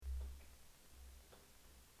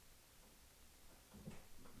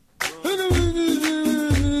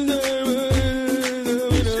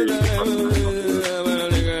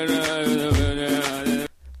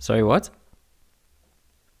Sorry, what?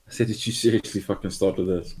 I said, did you seriously fucking start with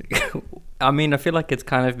this? I mean, I feel like it's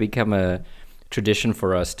kind of become a tradition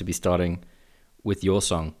for us to be starting with your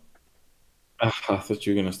song. I thought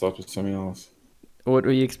you were gonna start with something else. What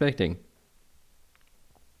were you expecting?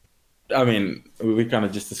 I mean, we kind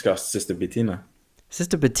of just discussed Sister Bettina.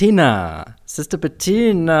 Sister Bettina! Sister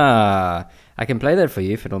Bettina! I can play that for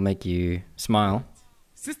you if it'll make you smile.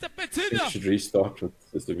 Sister I think we Bettina. should restart with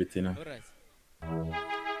Sister Bettina. All right.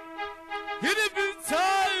 Hit it big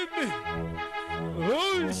time.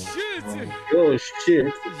 Oh shit. Oh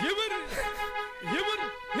shit! Yibber. Yibber.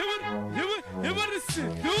 Yibber. Yibber. Yibber. Sit.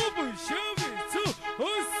 Double shove it too.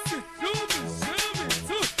 Oh sit. Double shove it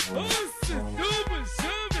too. Oh sit. Double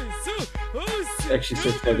shove it too. Oh sit. Actually, so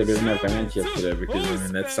sad that we don't have Van yet today because I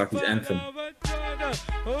mean that's like his anthem.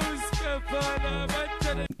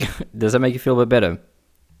 Does that make you feel a bit better?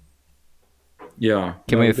 Yeah,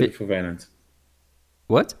 Can no, we we did it for Vainant.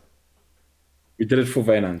 What? We did it for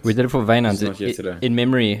Vainant. We did it for Vainant Not yesterday. in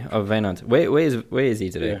memory of Vainant. Where is he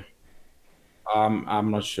today? Yeah. I'm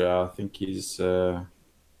not sure. I think he's got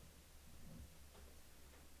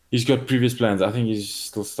previous plans. I think he's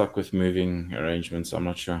still stuck with moving arrangements. I'm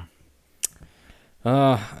not sure.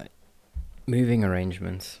 Moving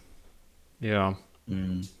arrangements. Yeah.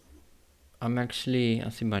 Mm. I see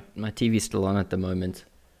my TV's still on at the moment.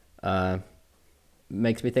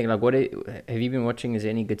 Makes me think, like, have you been watching? Is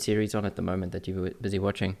there any good series on at the moment that you're busy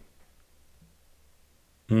watching?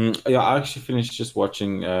 Yeah, I actually finished just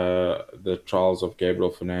watching the Trials of Gabriel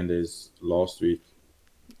Fernandez last week.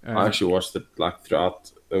 I actually watched it like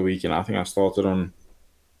throughout the week, and I think I started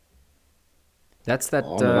That's that.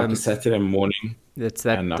 on like a Saturday morning, That's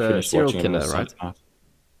and I that finished serial watching it on a killer, Sunday right? night.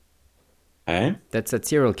 Hey? That's that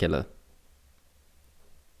serial killer.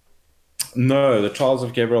 No, the Trials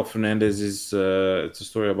of Gabriel Fernandez is it's a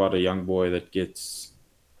story about a young boy that gets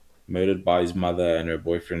murdered by his mother and her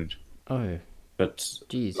boyfriend. Oh, But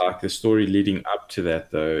jeez. like the story leading up to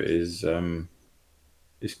that though is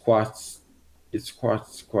quite it's quite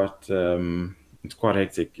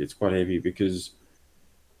hectic. It's quite heavy because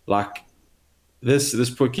like this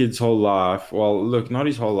poor kid's whole life. Well, look, not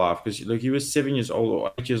his whole life because look, he was 7 years old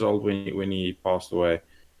or 8 years old when he passed away.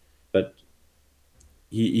 But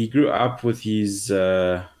he grew up with his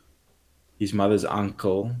mother's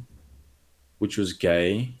uncle, which was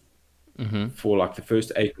gay Mm-hmm. for like the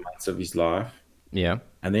first 8 months of his life, Yeah.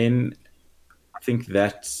 and then I think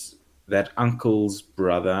that uncle's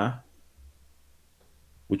brother,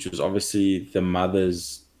 which was obviously the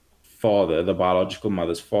mother's father, the biological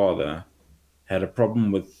mother's father, had a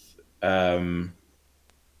problem with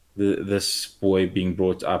this boy being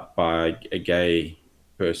brought up by a gay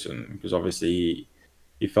person because obviously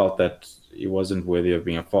he felt that he wasn't worthy of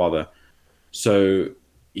being a father. So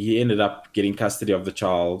he ended up getting custody of the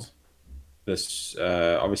child. This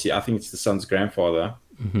obviously, I think it's the son's grandfather,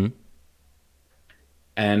 Mm-hmm.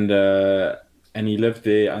 and he lived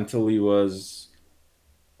there until he was,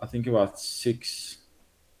 I think, about six.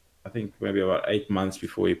 I think maybe about 8 months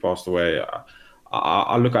before he passed away.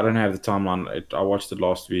 I look, I don't have the timeline. I watched it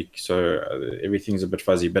last week, so everything's a bit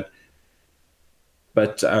fuzzy. But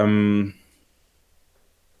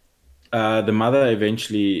the mother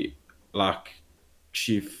eventually, like,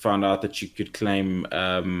 she found out that she could claim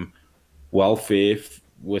welfare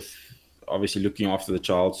with obviously looking after the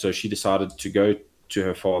child. So she decided to go to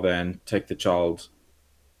her father and take the child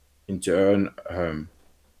into her own home.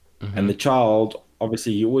 And Mm-hmm. the child,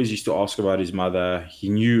 obviously, he always used to ask about his mother. He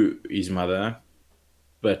knew his mother,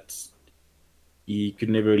 but he could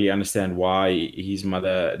never really understand why his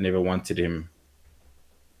mother never wanted him.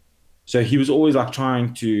 So he was always like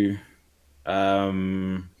trying to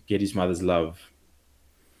get his mother's love.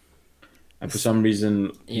 And for some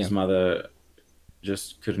reason, Yeah. his mother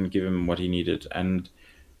just couldn't give him what he needed. And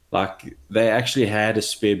like they actually had a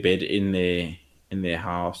spare bed in their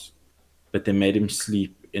house, but they made him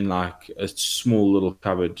sleep in like a small little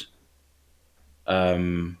cupboard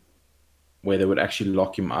where they would actually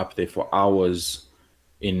lock him up there for hours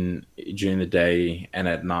in during the day and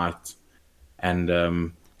at night. And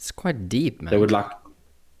It's quite deep, they man. would like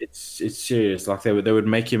it's serious. Like they would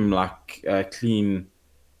make him like clean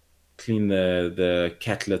the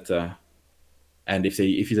cat litter. And if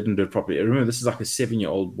he didn't do it properly, remember this is like a 7 year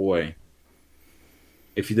old boy.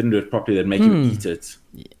 If he didn't do it properly, they'd make him eat it,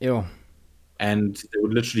 Ew. and they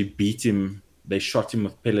would literally beat him. They shot him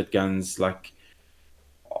with pellet guns. Like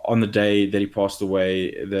on the day that he passed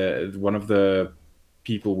away, the one of the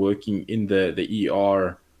people working in the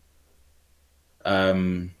ER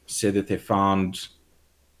said that they found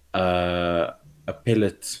a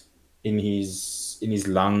pellet in his his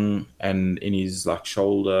lung and in his like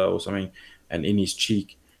shoulder or something, and in his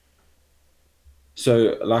cheek.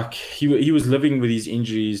 So like he was living with these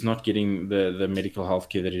injuries, not getting the medical health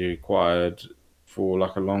care that he required for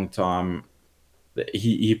like a long time.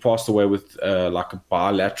 He passed away with like a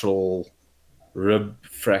bilateral rib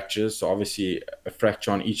fracture, so obviously a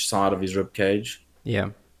fracture on each side of his rib cage. Yeah.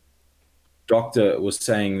 Doctor was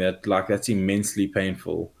saying that like that's immensely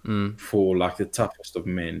painful Mm. for like the toughest of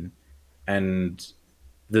men, and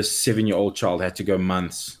this 7-year-old child had to go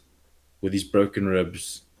months with his broken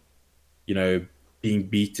ribs, you know, being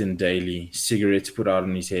beaten daily, cigarettes put out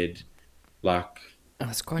on his head, like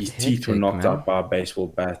That's quite his teeth were hectic, knocked man. out by a baseball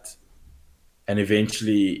bat, and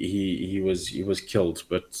eventually he was killed.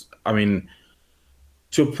 But I mean,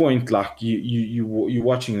 to a point, like you're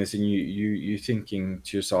watching this and you're thinking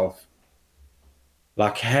to yourself,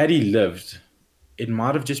 like had he lived, it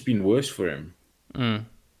might have just been worse for him. Mm.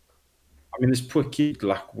 I mean, this poor kid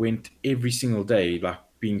like went every single day, like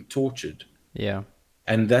being tortured, Yeah.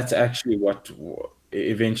 and that's actually what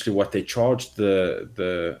eventually what they charged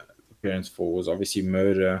the parents for was obviously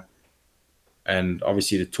murder and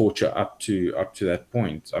obviously the torture up to that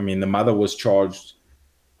point. I mean, the mother was charged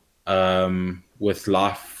with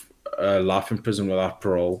life in prison without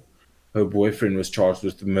parole. Her boyfriend was charged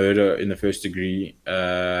with murder in the first degree,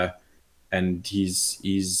 and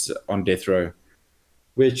he's on death row.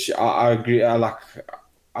 Which I agree.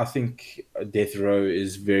 I think death row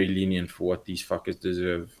is very lenient for what these fuckers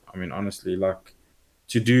deserve. I mean, honestly, like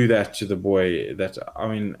to do that to the boy. That I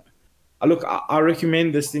mean, look, I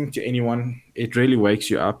recommend this thing to anyone. It really wakes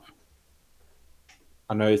you up.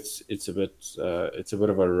 I know it's a bit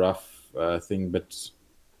of a rough thing, but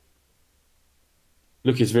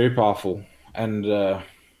look, it's very powerful. And Yeah,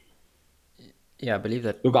 I believe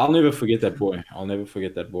that. look, I'll never forget that boy. I'll never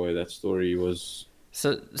forget that boy. That story was So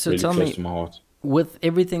really tell close me, to my heart. with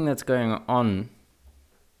everything that's going on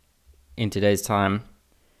in today's time,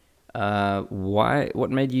 what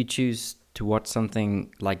made you choose to watch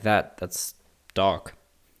something like that that's dark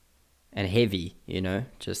and heavy,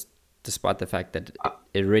 just despite the fact that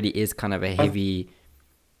it really is kind of a heavy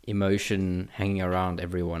emotion hanging around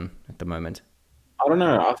everyone at the moment. I don't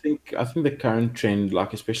know. I think the current trend,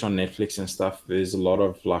 like especially on Netflix and stuff, there's a lot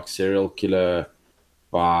of like serial killer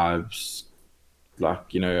vibes,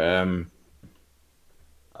 like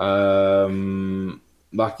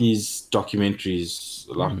like these documentaries,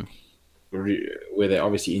 like where they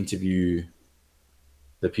obviously interview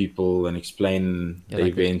the people and explain Yeah, the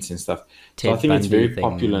like the events and stuff. So I Ted think it's Bundy very thing,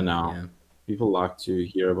 popular and now. yeah. People like to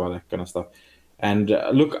hear about that kind of stuff. And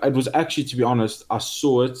look, it was actually, to be honest, I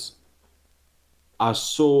saw it. I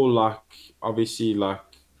saw like obviously like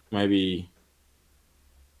maybe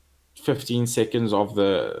 15 seconds of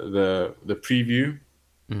the preview,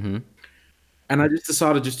 Mm-hmm. and I just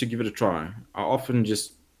decided just to give it a try. I often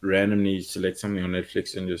just randomly select something on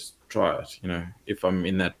Netflix and just try it, if I'm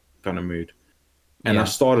in that kind of mood. And I Yeah.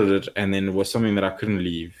 started it, and then it was something that I couldn't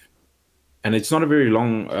leave. And it's not a very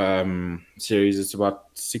long series. It's about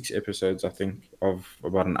 6 episodes, I think, of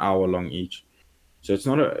about an hour long each. So it's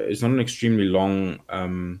not an extremely long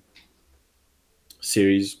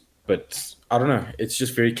series, but I don't know. It's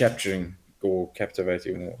just very capturing or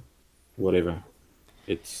captivating or whatever.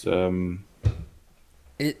 It's Do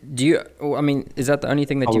you? Oh, I mean, is that the only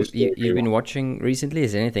thing that I you, was you you've very been well. watching recently?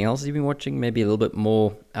 Is there anything else you've been watching? Maybe a little bit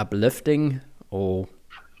more uplifting or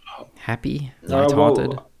happy, lighthearted?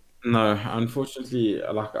 Well, no, unfortunately,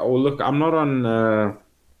 like, oh, look, I'm not on.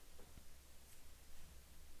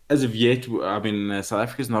 As of yet, I mean, South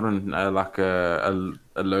Africa's not on like a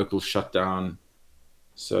local shutdown,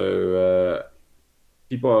 so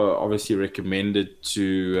people are obviously recommended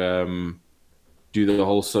to do the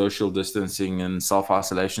whole social distancing and self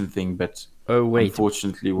isolation thing, but Oh wait,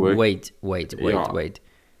 unfortunately, work. wait, Yeah. wait.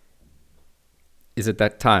 Is it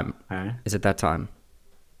that time? Hey? Is it that time?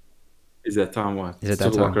 Is that time what? Is To it that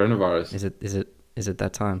talk about time? coronavirus. Is it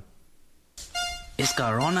that time? It's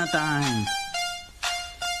Corona time.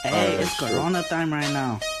 Hey, it's Sure. Corona time right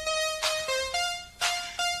now.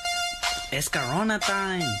 It's Corona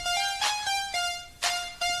time.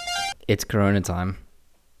 It's Corona time.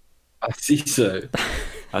 I see so.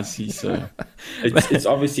 I see so. It's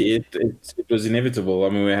obviously it was inevitable. I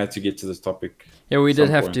mean, we had to get to this topic. Yeah, we at did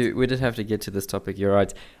some have point. to. We did have to get to this topic. You're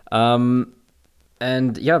right.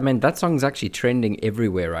 And yeah, man, that song's actually trending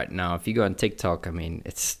everywhere right now. If you go on TikTok, I mean,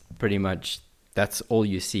 it's pretty much that's all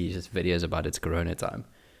you see, just videos about it's Corona time.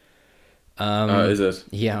 Is it?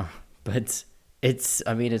 Yeah, but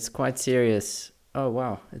I mean, it's quite serious. Oh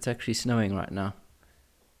wow, it's actually snowing right now.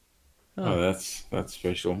 Oh, that's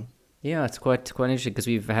special. Yeah, it's quite interesting because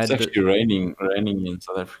we've It's had actually raining in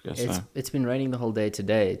South Africa. So it's been raining the whole day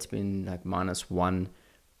today. It's been like -1,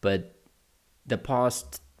 but the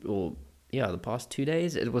past or yeah, the past 2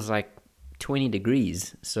 days it was like 20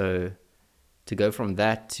 degrees. So to go from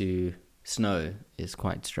that to snow is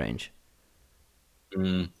quite strange.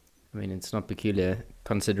 mm, I mean, it's not peculiar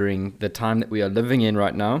considering the time that we are living in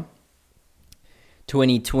right now.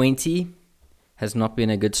 2020 has not been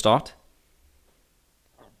a good start.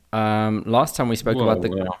 Last time we spoke about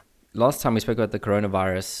well, yeah. the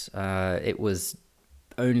coronavirus, it was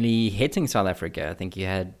only hitting South Africa. I think you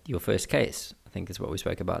had your first case. I think is what we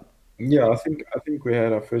spoke about. Yeah, I think we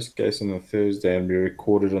had our first case on the Thursday and we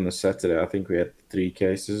recorded on the Saturday. I think we had 3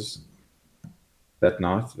 cases that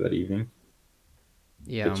evening.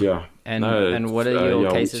 But Yeah. yeah, And no, what are your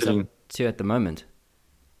yeah, cases up to at the moment?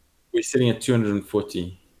 we're sitting at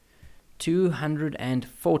 240.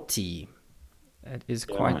 240. That is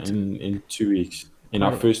Yeah, quite in 2 weeks, in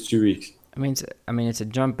our quite. first 2 weeks. I mean, it's a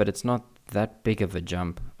jump, but it's not that big of a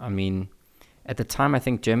jump. I mean, at the time, I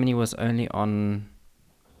think Germany was only on,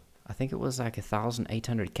 I think it was like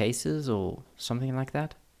 1,800 cases or something like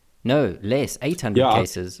that. No, less, 800 Yeah,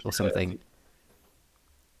 cases or I something. think,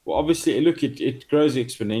 well, obviously, look, it grows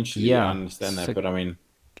exponentially. I Yeah. understand that, So but I mean,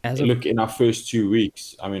 as of look, in our first 2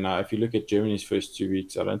 weeks, I mean, if you look at Germany's first 2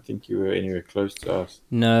 weeks, I don't think you were anywhere close to us.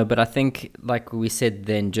 no, but I think like we said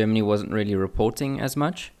then, Germany wasn't really reporting as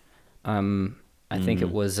much. I think it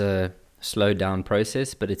Mm. was a slowed down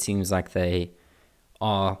process, but it seems like they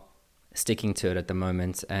are sticking to it at the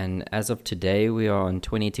moment. And as of today, we are on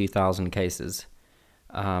 22,000 cases.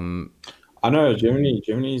 Um, I know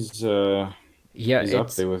Germany's yeah, is up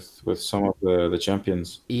there with some of the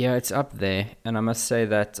champions. it's up there, and I must say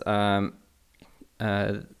that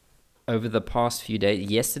uh, over the past few days,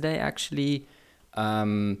 yesterday actually,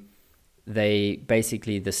 um, they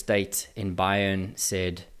basically the state in Bayern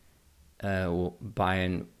said, or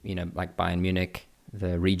Bayern, like Bayern Munich,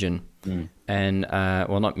 the region, Mm. and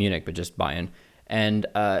well, not Munich, but just Bayern. And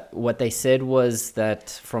what they said was that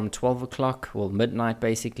from 12 o'clock, well, midnight,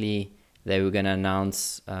 basically, they were going to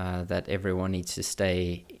announce that everyone needs to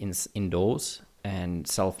stay indoors and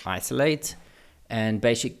self-isolate, and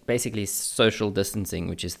basically social distancing,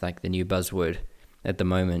 which is like the new buzzword at the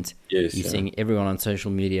moment. Yes, You're yeah. seeing everyone on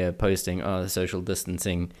social media posting, "Oh, social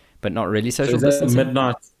distancing," but not really So social is that distancing.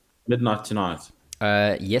 midnight tonight,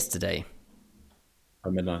 Yesterday,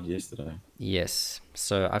 or midnight yesterday? yes.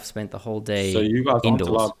 So I've spent the whole So day you guys aren't indoors.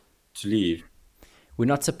 allowed to leave. We're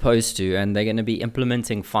not supposed to, and they're going to be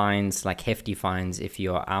implementing fines, like hefty fines, if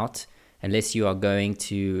you are out, unless you are going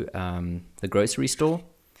to the grocery store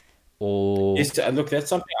or. Yes, look, that's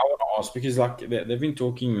something I want to ask because like they've been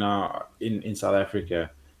talking now in South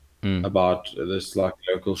Africa Mm, about this like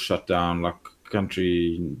local shutdown, like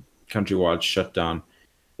countrywide shutdown.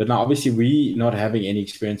 But now, obviously, we not having any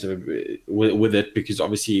experience of with it because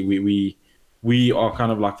obviously we are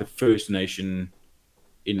kind of like the first nation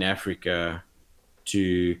in Africa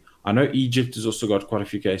to. I know Egypt has also got quite a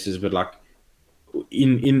few cases, but like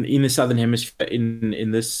in the southern hemisphere,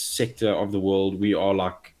 in this sector of the world, we are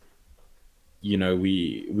like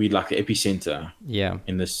we like the epicenter yeah.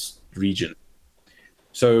 in this region.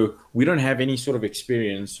 So we don't have any sort of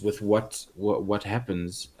experience with what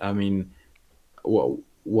happens. I mean,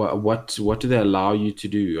 what do they allow you to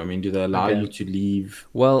do? I mean, do they allow Okay. you to leave?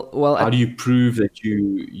 Well, How do you prove that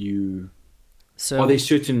you are there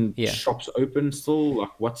so certain yeah. shops open still?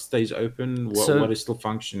 Like what stays open? What So is still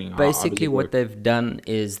functioning? How does basically, it what work? they've done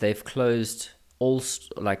is they've closed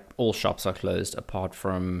like all shops are closed apart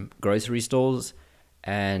from grocery stores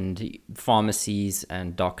and pharmacies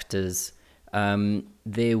and doctors.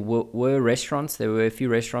 There were restaurants. There were a few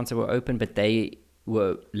restaurants that were open, but they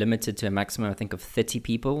were limited to a maximum, I think, of 30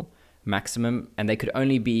 people maximum, and they could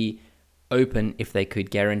only be open if they could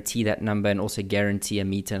guarantee that number and also guarantee a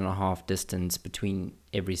meter and a half distance between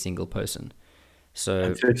every single person.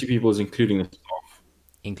 And So 30 people is including the staff.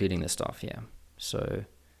 including the staff, yeah. So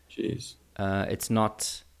Jeez. it's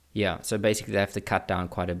not, yeah. So basically, they have to cut down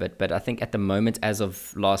quite a bit. But I think at the moment, as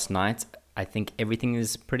of last night, I think everything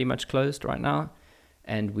is pretty much closed right now,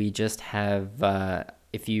 and we just have.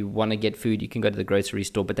 If you want to get food, you can go to the grocery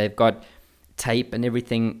store, but they've got tape and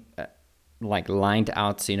everything like lined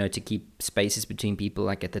out, so to keep spaces between people,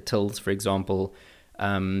 like at the tills, for example.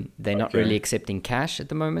 They're not really Okay. accepting cash at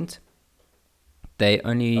the moment. They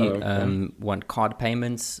only Oh, okay. want card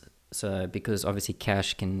payments, so because obviously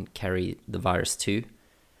cash can carry the virus too,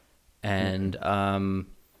 and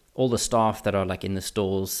all the staff that are like in the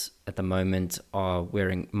stores at the moment are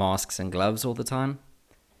wearing masks and gloves all the time,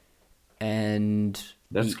 and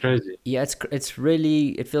That's crazy. Yeah, it's really,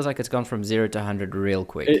 it feels like it's gone from 0 to 100 real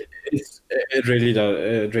quick. It really does.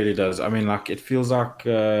 It really does. I mean, like it feels like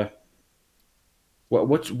what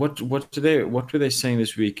were they saying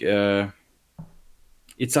this week?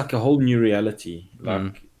 It's like a whole new reality. Mm.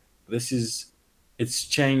 Like this is it's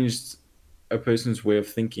changed a person's way of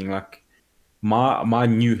thinking. Like my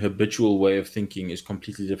new habitual way of thinking is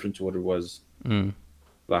completely different to what it was Mm.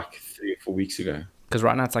 like 3 or 4 weeks ago. Because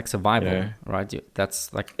right now it's like You survival, know, right?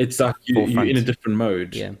 That's like it's like you're in a forefront. different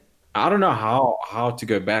mode. Yeah. I don't know how to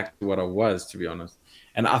go back to what I was, to be honest.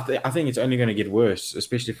 And I think it's only going to get worse,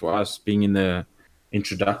 especially for us being in the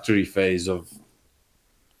introductory phase of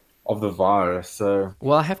the virus. So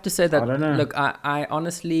Well, I have to say I that, don't know. look, I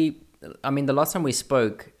honestly, I mean, the last time we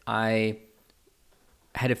spoke, I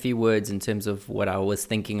had a few words in terms of what I was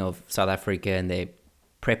thinking of South Africa and their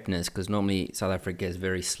prepness, because normally South Africa is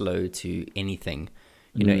very slow to anything.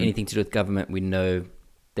 You know, Mm. anything to do with government, we know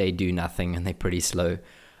they do nothing and they're pretty slow.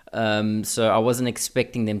 So I wasn't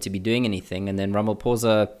expecting them to be doing anything. And then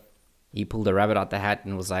Ramaphosa, he pulled a rabbit out the hat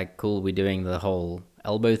and was like, cool, we're doing the whole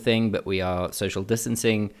elbow thing, but we are social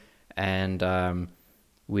distancing and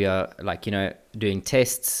we are like, you know, doing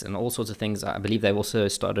tests and all sorts of things. I believe they've also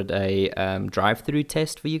started a drive-through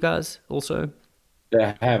test for you guys also.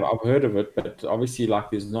 They have. I've heard of it, but obviously,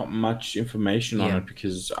 like, there's not much information on Yeah. it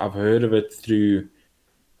because I've heard of it through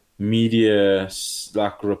media,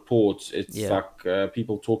 like reports. It's Yeah. like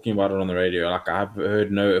people talking about it on the radio. Like, I've heard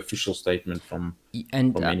no official statement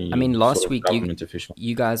And from I mean, any sort last of week government official.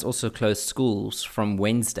 you guys also closed schools from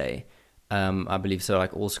Wednesday. I believe so.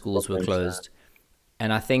 Like all schools were closed,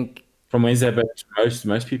 and I think From Wednesday, but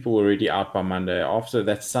most people were already out by Monday. After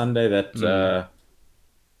that Sunday, that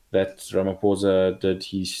Ramaphosa did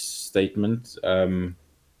his statement.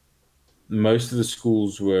 Most of the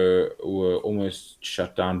schools were almost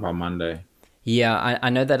shut down by Monday. yeah, I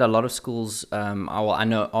know that a lot of schools. Well, I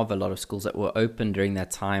know of a lot of schools that were open during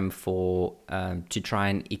that time for to try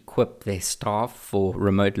and equip their staff for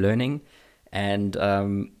remote learning, and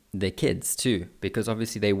their kids too, because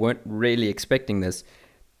obviously they weren't really expecting this,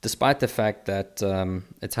 despite the fact that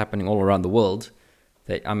it's happening all around the world.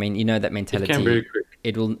 That, I mean, you know, that It came very mentality.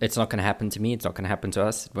 quick. It's not going to happen to me. It's not going to happen to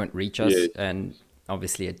us. It won't reach us, Yeah, and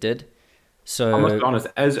obviously it did. I must So be honest.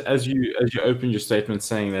 As you opened your statement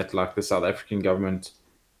saying that like the South African government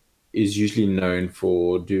is usually known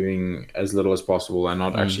for doing as little as possible and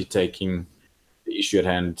not actually taking the issue at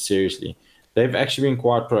hand seriously, they've actually been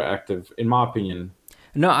quite proactive, in my opinion,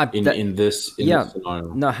 no, in this yeah,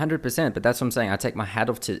 scenario. no, 100%. But that's what I'm saying. I take my hat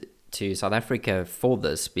off to South Africa for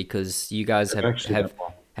this, because you guys They've actually done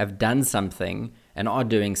well. have done something and are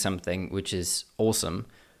doing something which is awesome.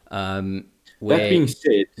 That Where being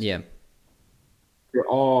said, yeah, there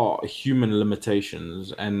are human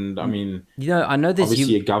limitations, and I mean, you know, I know there's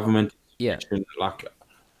obviously, you. a government Yeah, institution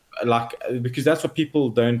like because that's what people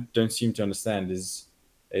don't seem to understand is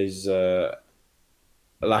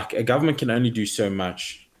like a government can only do so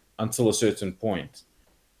much until a certain point,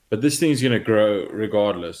 but this thing's going to grow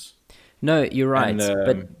regardless, no, you're and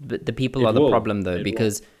right. But the people are it the will, problem though, it will.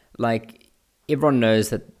 because like everyone knows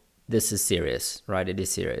that this is serious, right? It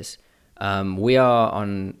is serious. We are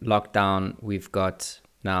on lockdown. We've got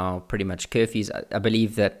now pretty much curfews. I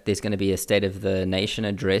believe that there's going to be a State of the Nation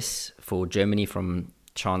address for Germany from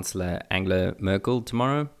Chancellor Angela Merkel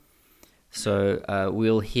tomorrow. So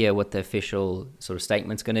we'll hear what the official sort of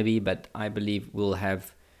statement's going to be, but I believe we'll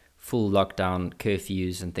have full lockdown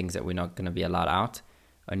curfews and things that we're not going to be allowed out,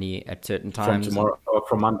 only at certain From times. tomorrow or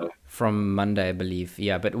from Monday. From Monday, I believe.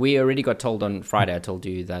 Yeah, but we already got told on Friday. I told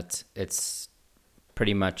you that it's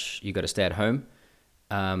pretty much you got to stay at home,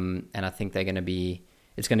 and I think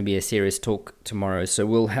it's going to be a serious talk tomorrow. So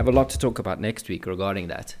we'll have a lot to talk about next week regarding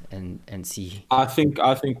that, and see. I think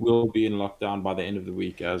we'll be in lockdown by the end of the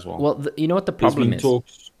week as well. Well, you know what the There's problem been is.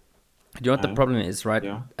 talks. Do you know what the problem is, right?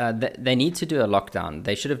 Yeah. They need to do a lockdown.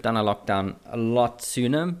 They should have done a lockdown a lot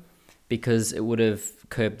sooner, because it would have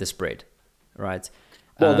curbed the spread, right?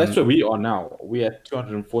 Well, that's where we are now. We're at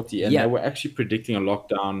 240, and Yeah. they were actually predicting a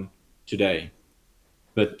lockdown today.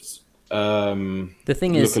 But The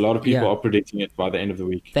thing look, is, a lot of people yeah, are predicting it by the end of the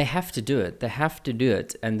week. they have to do it. They have to do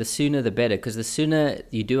it, and the sooner the better. Because the sooner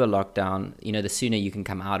you do a lockdown, you know, the sooner you can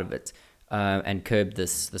come out of it and curb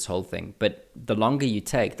this whole thing. But the longer you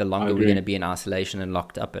take, the longer we're agree. going to be in isolation and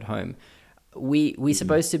locked up at home. We're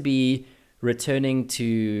supposed to be returning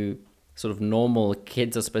to sort of normal.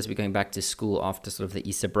 Kids are supposed to be going back to school after sort of the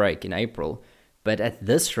Easter break in April. But at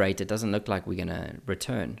this rate, it doesn't look like we're going to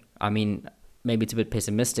return. I mean, maybe it's a bit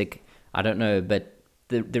pessimistic. I don't know. But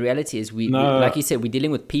the reality is, we No, like you said, we're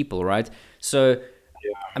dealing with people, right? So,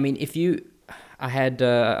 I mean,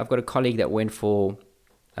 I've got a colleague that went for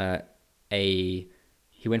uh, he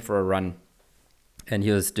went for a run, and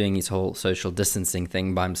he was doing his whole social distancing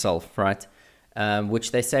thing by himself, right?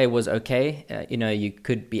 Which they say was okay. You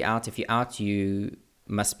could be out. If you're out, you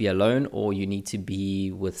must be alone, or you need to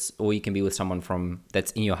be with, or you can be with someone from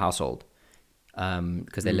that's in your household,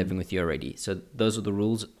 because they're living with you already. So those are the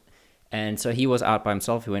rules. And so he was out by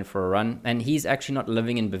himself. He went for a run, and he's actually not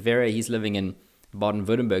living in Bavaria. He's living in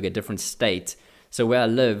Baden-Württemberg, a different state. So where I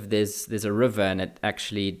live, there's a river, and it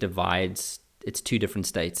actually divides. It's two different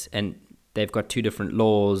states, and they've got two different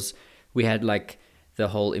laws. We had like the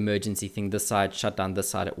whole emergency thing this side, shut down this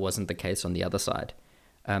side. It wasn't the case on the other side.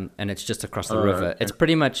 And it's just across the river. Okay. It's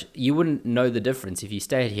pretty much, you wouldn't know the difference. If you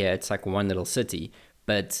stayed here, it's like one little city,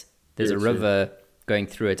 but there's a Yes, river going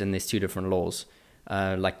through it, and there's two different laws,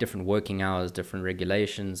 like different working hours, different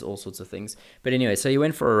regulations, all sorts of things. But anyway, so he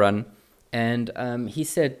went for a run, and he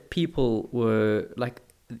said people were like,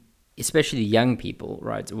 especially young people,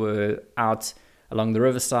 right, were out along the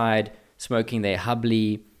riverside, smoking their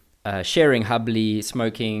hubbly, sharing hubbly,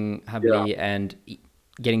 smoking hubbly, and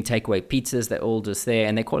getting takeaway pizzas. They're all just there,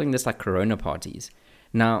 and they're calling this like Corona parties.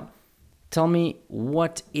 Now, tell me,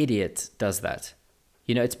 what idiot does that?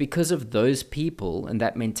 It's because of those people and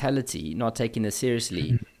that mentality, not taking this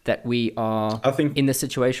seriously, that we are I think in this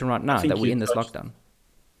situation right now, think that we're you in this touched lockdown.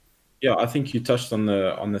 Yeah, I think you touched on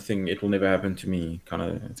the thing. It will never happen to me, kind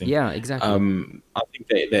of thing. Yeah, exactly. I think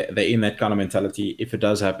they're in that kind of mentality. If it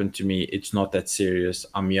does happen to me, it's not that serious.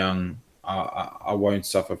 I'm young. I won't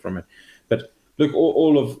suffer from it. But look,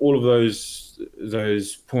 all of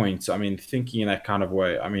those points. I mean, thinking in that kind of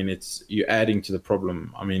way. I mean, it's you're adding to the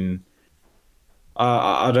problem. I mean,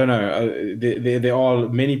 I don't know. There are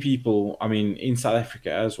many people. I mean, in South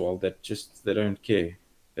Africa as well that just they don't care.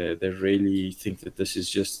 They really think that this is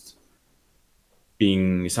just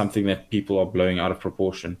being something that people are blowing out of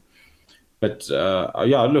proportion. But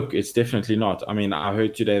yeah, look, it's definitely not. I mean, I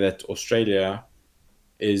heard today that Australia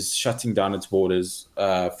is shutting down its borders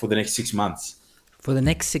for the next 6 months. For the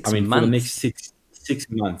next I six mean, for the next months. six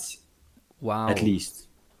months at Wow. least,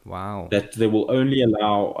 Wow. that they will only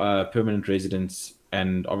allow permanent residents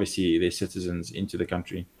and obviously their citizens into the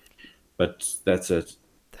country. But that's it.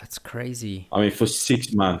 That's crazy. I mean, for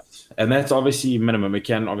 6 months, and that's obviously minimum. It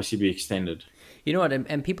can obviously be extended. You know what?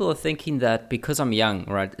 And people are thinking that because I'm young,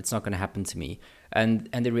 right, it's not going to happen to me. And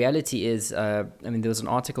the reality is, I mean, there was an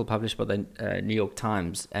article published by the New York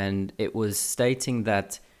Times, and it was stating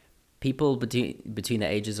that people between the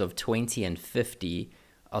ages of 20 and 50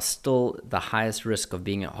 are still the highest risk of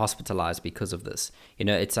being hospitalized because of this.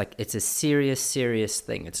 It's like it's a serious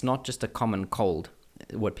thing. It's not just a common cold,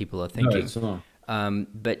 what people are No, thinking. it's not.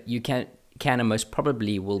 But you can and most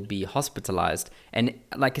probably will be hospitalized. And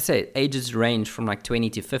like I said, ages range from like 20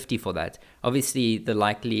 to 50 for that. Obviously, the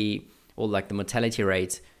likely or like the mortality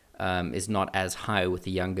rate is not as high with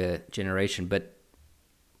the younger generation, but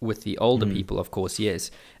with the older people, of course, yes.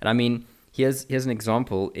 And I mean, here's an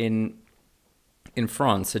example in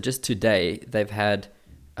France. So just today, they've had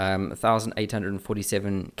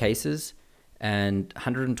 1,847 cases, and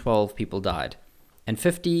 112 people died. And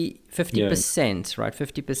 50%, right?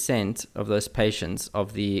 50% of those patients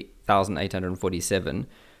of the 1,847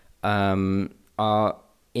 are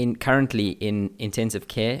currently in intensive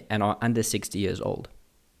care and are under 60 years old.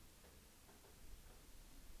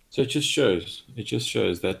 So it just shows. It just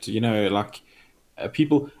shows that like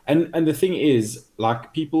people, and the thing is,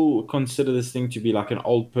 like people consider this thing to be like an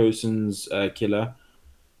old person's killer,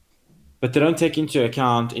 but they don't take into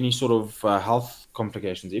account any sort of health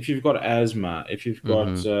complications. If you've got asthma, if you've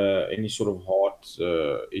got any sort of heart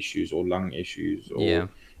issues or lung issues or Yeah.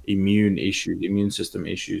 immune system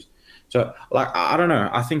issues. So, like, I don't know.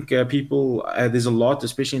 I think people, there's a lot,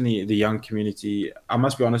 especially in the young community. I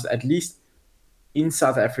must be honest, at least in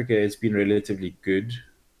South Africa, it's been relatively good.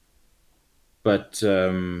 But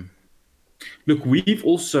look, we've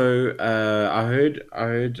also, I heard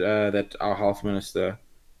that our health minister,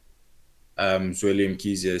 Zweli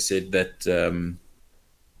Mkhize, said that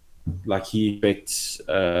like he expects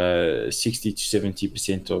 60 to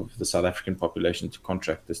 70% of the South African population to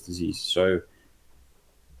contract this disease. So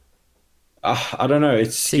I don't know.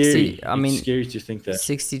 It's 60, scary. I It's mean, scary to think that.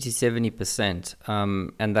 60 to 70%.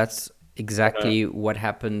 And that's exactly what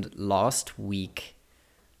happened last week.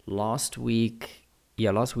 Last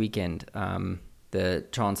weekend, the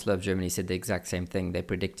Chancellor of Germany said the exact same thing. They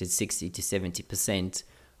predicted 60 to 70%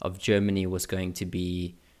 of Germany was going to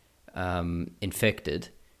be infected.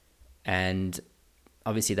 And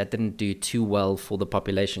obviously that didn't do too well for the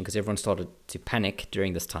population because everyone started to panic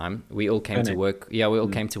during this time. We all came to Panic. work. Yeah, we all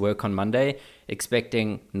came to work on Monday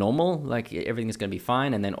expecting normal, like everything is going to be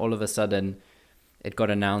fine. And then all of a sudden it got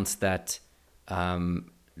announced that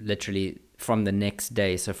literally from the next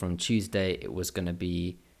day, so from Tuesday, it was going to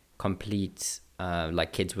be complete,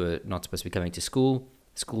 like kids were not supposed to be coming to school.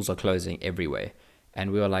 Schools are closing everywhere.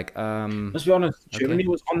 And we were like, Let's be honest, okay. Germany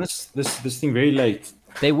was on this thing very late.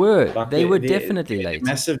 Like They were the definitely late.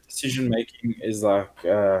 massive decision making is like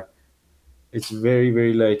it's very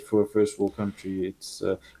very late for a first world country. It's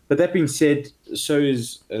but that being said, so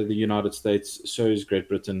is the United States, so is Great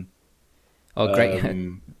Britain. Oh, great.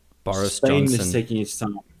 Um, Boris Spain is Johnson. taking its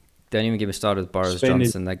time. Don't even get me started with Boris Spain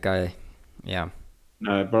is Johnson. That guy, yeah.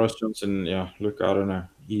 no Boris Johnson. Yeah, look, I don't know.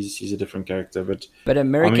 He's a different character, but But I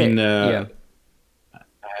America, mean, yeah.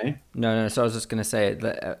 hey, No. So I was just gonna say,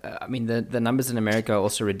 I mean, the numbers in America are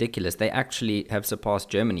also ridiculous. They actually have surpassed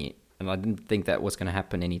Germany, and I didn't think that was gonna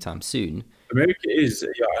happen anytime soon. America is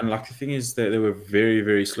yeah, and like the thing is that they were very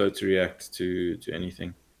very slow to react to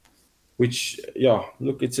anything. Which yeah,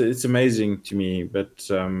 look, it's amazing to me, but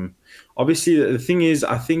obviously the thing is,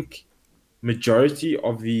 I think majority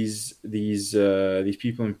of these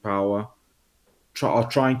people in power are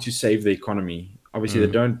trying to save the economy. Obviously,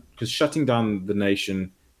 they don't, because shutting down the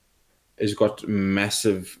nation has got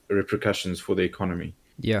massive repercussions for the economy.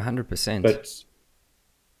 Yeah, 100%. But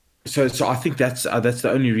so I think that's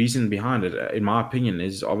the only reason behind it, in my opinion,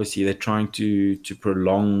 is obviously they're trying to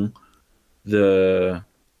prolong the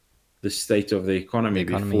the state of the The economy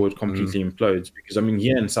economy. before it completely implodes. Because I mean,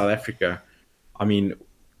 here in South Africa, I mean,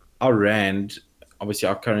 our rand, obviously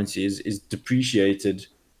our currency is depreciated.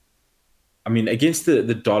 I mean, against the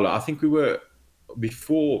dollar, I think we were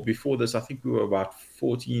before this, I think we were about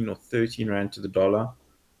 14 or 13 rand to the dollar.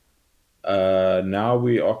 Now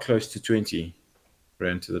we are close to 20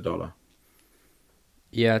 rand to the dollar,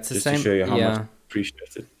 Yeah, it's the just to same. show you how much Yeah. it's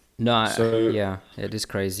appreciated. No, So yeah, it is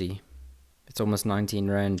crazy. It's almost 19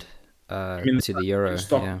 rand I mean, to the the euro.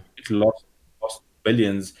 stock Yeah. it lost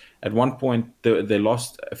billions. At one point, they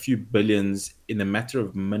lost a few billions in a matter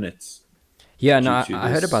of minutes Yeah, no, due to I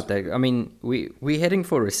heard this. about that. I mean, we're heading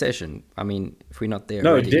for a recession. I mean, if we're not there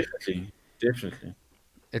No, already, definitely, definitely,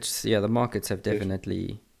 it's yeah, the markets have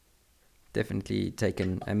definitely. definitely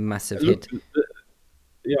taken a massive Look, hit.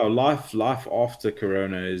 yeah, life after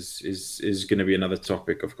Corona is going to be another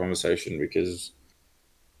topic of conversation because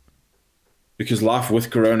life with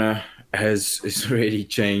Corona has already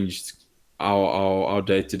changed our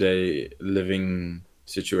day to day living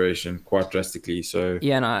situation quite drastically. So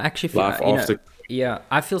Yeah, and I actually feel, life you know, after yeah,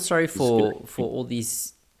 I feel sorry is going for all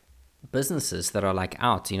these businesses that are like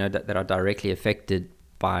out, you know, that are directly affected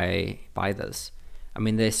by this. I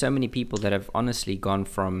mean, there's so many people that have honestly gone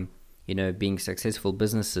from, you know, being successful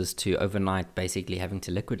businesses to overnight basically having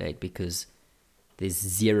to liquidate because there's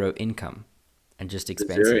zero income and just to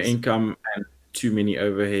zero expenses. income and too many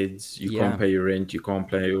overheads. You can't Yeah. pay your rent. You can't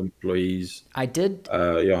pay your employees. I did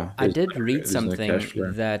Yeah, I did read there's no cash something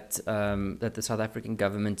flow. that that the South African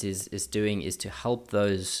government is doing is to help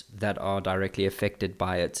those that are directly affected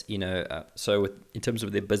by it. You know, so in terms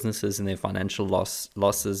of their businesses and their financial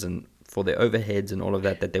losses and for their overheads and all of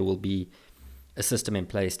that, that there will be a system in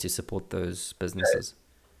place to support those businesses.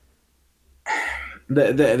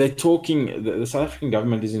 They're talking. The South African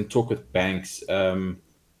government is in talk with banks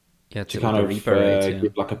Yeah, to to like kind a of repo rate. Yeah,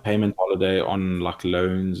 give like a payment holiday on like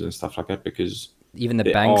loans and stuff like that because even the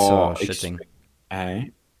they banks are are shitting. expect.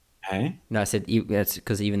 Hey, hey, No, I said that's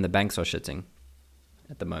because even the banks are shitting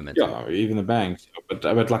at the moment. yeah, even the banks.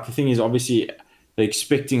 But like the thing is, obviously, they're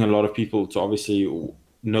expecting a lot of people to obviously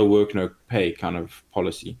no work, no pay kind of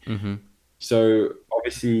policy. So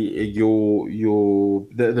obviously,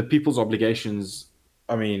 the people's obligations.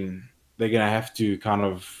 I mean, they're gonna have to kind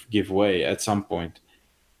of give way at some point.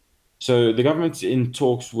 So the government's in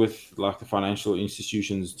talks with like the financial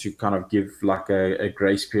institutions to kind of give like a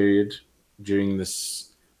grace period during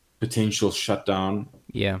this potential shutdown.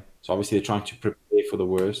 Yeah, So obviously they're trying to prepare for the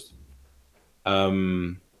worst.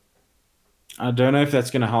 Um, I don't know if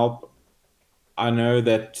that's going to help. I know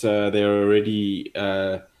that they're already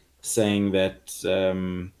saying that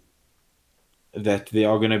there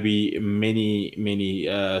are going to be many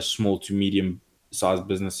small to medium sized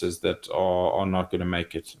businesses that are not going to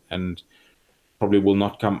make it and probably will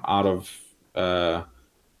not come out of uh,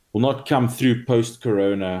 will not come through post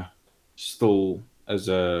Corona still as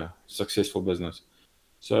a successful business.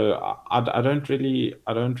 So I don't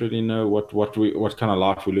really know what kind of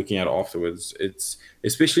life we're looking at afterwards. It's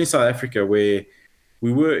especially in South Africa where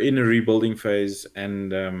we were in a rebuilding phase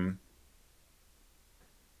and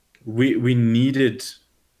we needed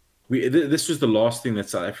this was the last thing that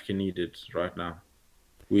South Africa needed right now.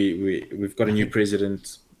 We've got a I new think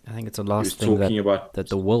president. I think it's the He last was thing talking about that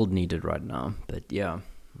the world needed right now. But yeah,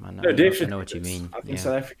 no, I definitely. know what you It's, mean. I think Yeah.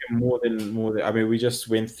 South Africa more than I mean, we just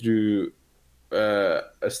went through a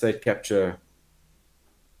state capture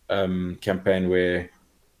campaign where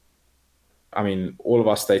I mean all of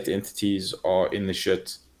our state entities are in the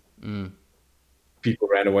shit. Mm. People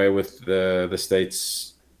ran away with the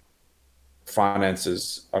state's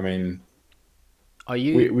finances. I mean, Are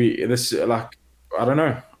you? we this like I don't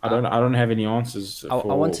know. I don't have any answers I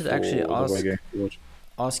wanted to actually for the way going forward.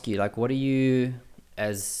 ask you, like, what are you,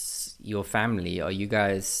 as your family, are you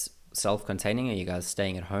guys self-containing? Are you guys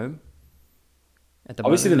staying at home at the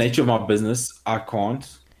Obviously, the moment? nature of my business, I can't.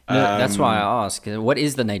 No, that's why I ask. What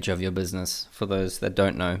is the nature of your business for those that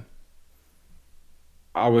don't know?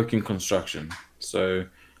 I work in construction, so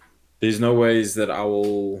there's no ways that I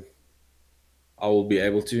will be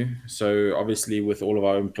able to. So obviously, with all of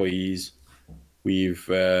our employees, we've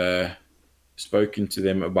spoken to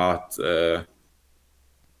them about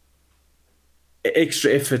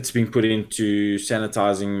extra efforts being put into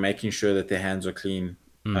sanitizing, making sure that their hands are clean,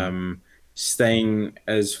 Mm. um, staying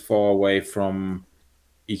as far away from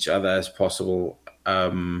each other as possible,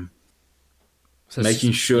 So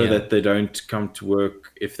making sure yeah, that they don't come to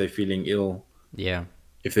work if they're feeling ill. yeah,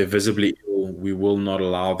 If they're visibly ill, we will not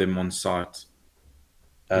allow them on site.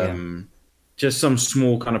 yeah, Just some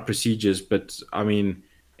small kind of procedures, but I mean,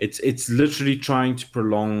 it's literally trying to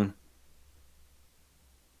prolong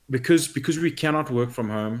because we cannot work from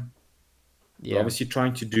home. We're yeah. obviously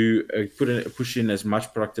trying to do push in as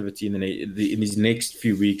much productivity in in these next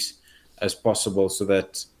few weeks as possible, so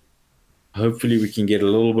that hopefully we can get a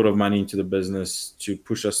little bit of money into the business to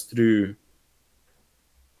push us through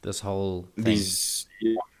This whole thing. these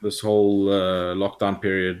this whole lockdown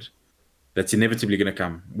period that's inevitably going to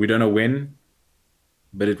come. We don't know when,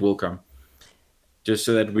 but it will come. Just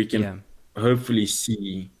so that we can Yeah. hopefully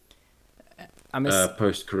see I must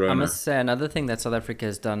post I Corona. must say another thing that South Africa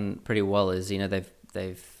has done pretty well is,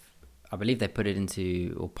 they've I believe they put it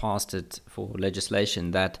into or passed it for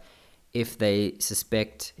legislation that if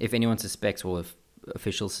anyone suspects, or if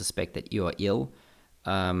officials suspect that you are ill,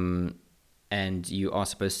 and you are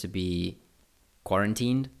supposed to be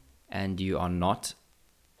quarantined and you are not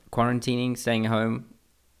quarantining, staying home,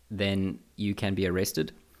 then you can be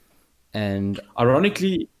arrested. And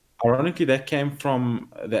Ironically, that came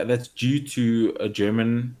from that's due to a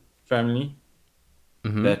German family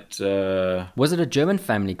that was it a German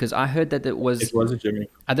family? Because I heard that it it was. was a German.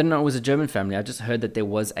 I didn't know it was a German family. I just heard that there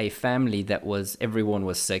was a family that was everyone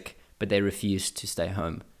was sick, but they refused to stay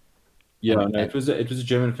home. Yeah, no, And it was a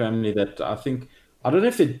German family that I don't know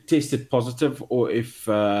if they tested positive or if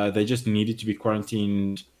they just needed to be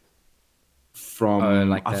quarantined from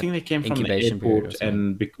like I that think they came from the incubation period or airport, something.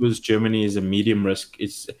 and because Germany is a medium risk,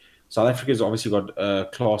 it's South Africa's obviously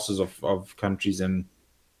got classes of countries, and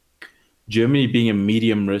Germany being a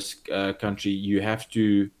medium risk country, you have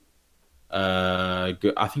to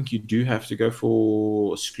go, I think you do have to go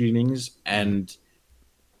for screenings, and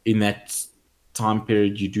in that time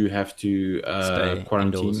period, you do have to Stay indoors.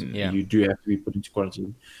 quarantine. Yeah. You do have to be put into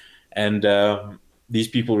quarantine, and these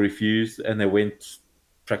people refused, and they went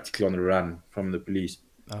practically on the run from the police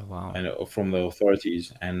Oh wow. and from the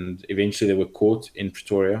authorities, and eventually they were caught in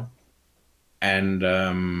Pretoria, and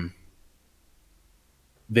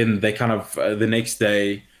then they kind of the next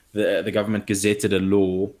day the government gazetted a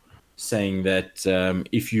law saying that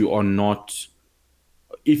if you are not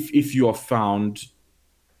if you are found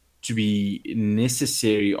to be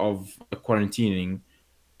necessary of quarantining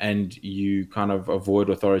and you kind of avoid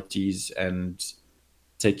authorities and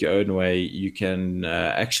take your own way, you can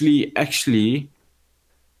actually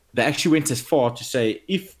they actually went as far to say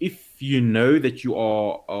if you know that you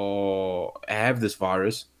are have this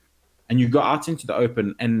virus and you go out into the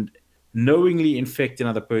open and knowingly infect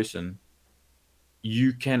another person,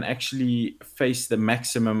 you can actually face the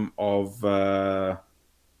maximum of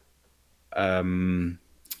um,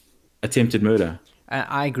 attempted murder.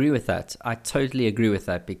 I agree with that. I totally agree with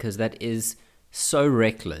that because that is so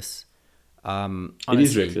reckless. It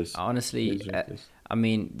is Honestly, reckless. It honestly, is reckless. I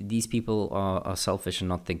mean, these people are selfish and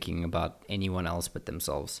not thinking about anyone else but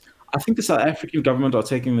themselves. I think the South African government are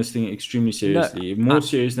taking this thing extremely No, seriously, more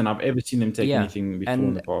serious than I've ever seen them take yeah. anything before in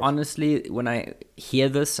And the past. honestly, when I hear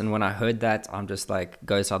this and when I heard that, I'm just like,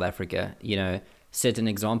 go South Africa, set an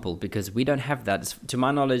example because we don't have that. To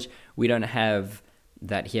my knowledge, we don't have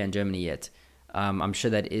that here in Germany yet. I'm sure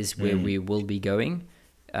that is where we will be going.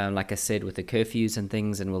 Like I said, with the curfews and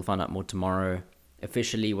things, and we'll find out more tomorrow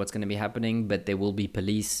officially what's going to be happening, but there will be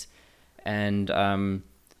police And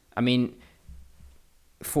I mean,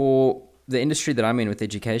 for the industry that I'm in with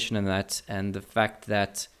education and that, and the fact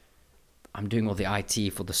that I'm doing all the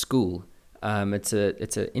IT for the school, it's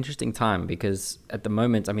an interesting time because at the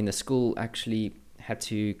moment, I mean, the school actually had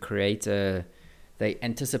to create a. They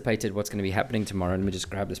anticipated what's going to be happening tomorrow. Let me just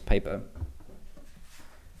grab this paper.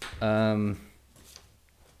 Um,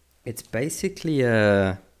 it's basically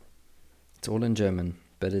a. It's all in German,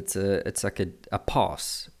 but it's like a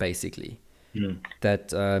pass basically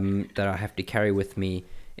that I have to carry with me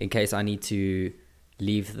in case I need to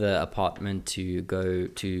leave the apartment to go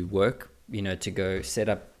to work. You know, to go set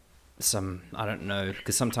up some, I don't know,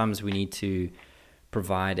 because sometimes we need to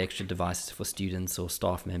provide extra devices for students or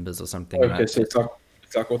staff members or something. Okay, so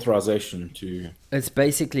it's like authorization to. It's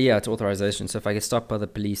basically, yeah, it's authorization. So if I get stopped by the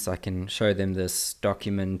police, I can show them this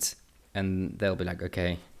document and they'll be like,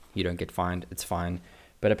 okay, you don't get fined, it's fine.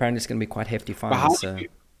 But apparently it's going to be quite hefty But how fines. do So you,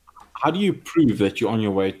 how do you prove that you're on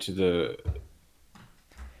your way to the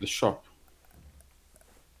shop?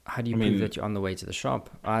 how do you I prove mean, that you're on the way to the shop?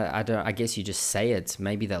 I don't, I guess you just say it.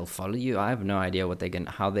 Maybe they'll follow you. I have no idea what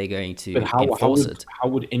how they're going but to enforce it. how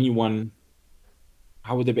would anyone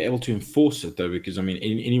how would they be able to enforce it though? Because I mean,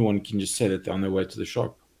 anyone can just say that they're on their way to the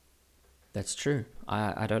shop. That's true.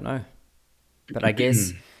 I don't know. But I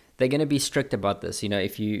guess they're going to be strict about this. You know,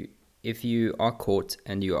 if you are caught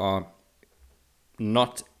and you are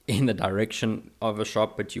not in the direction of a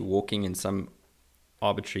shop, but you're walking in some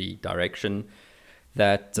arbitrary direction,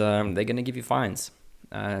 that they're going to give you fines,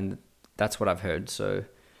 and that's what I've heard. So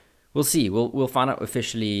we'll see. We'll find out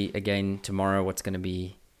officially again tomorrow what's going to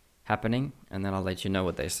be happening, and then I'll let you know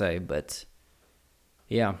what they say. But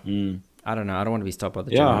yeah, I don't know. I don't want to be stopped by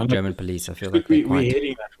the Yeah, I know. German police. I feel Look, like they're we're quite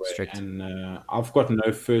heading that way, strict. and I've got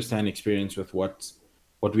no first-hand experience with what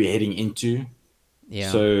we're heading into. Yeah,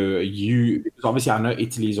 So because obviously I know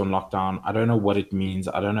Italy's on lockdown. I don't know what it means.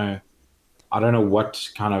 I don't know what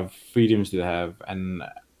kind of freedoms do they have, and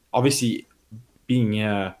obviously being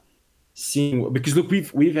here, seeing because look,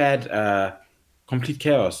 we've had complete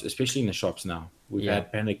chaos, especially in the shops now. We've yeah,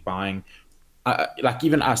 had panic buying, like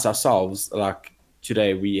even us ourselves. Like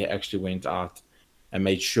today, we actually went out and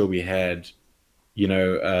made sure we had,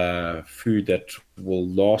 food that will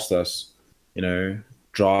last us.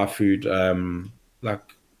 Dry food,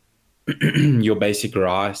 like your basic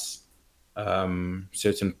rice,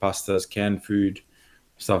 certain pastas, canned food,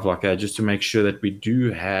 stuff like that, just to make sure that we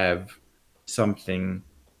do have something,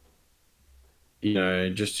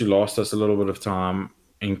 just to last us a little bit of time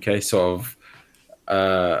in case of,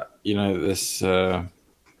 this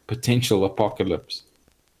potential apocalypse.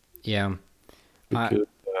 yeah. I Because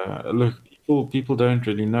look, people don't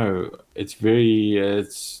really know. It's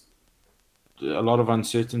a lot of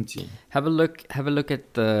uncertainty. have a look. Have a look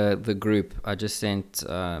at the group. I just sent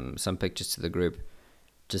some pictures to the group,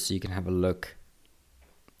 just so you can have a look.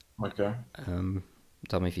 Okay. Um,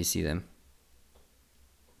 Tell me if you see them.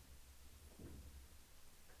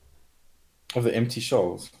 Of the empty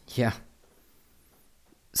shells. Yeah.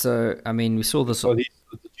 So I mean, we saw this. Oh, did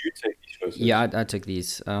you take these photos? Yeah, I took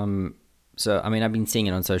these. So I mean, I've been seeing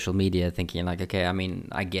it on social media, thinking like, okay, I mean,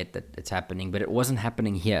 I get that it's happening, but it wasn't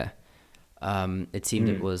happening here. It seemed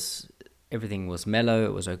it was everything was mellow,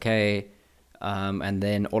 it was okay, and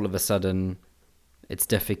then all of a sudden, it's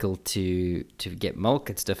difficult to get milk.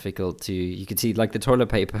 It's difficult to, you can see like the toilet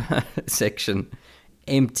paper section,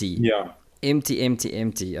 empty, Yeah. empty, empty,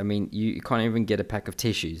 empty. I mean, you can't even get a pack of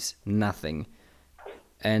tissues, nothing.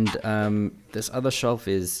 And this other shelf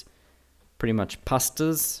is pretty much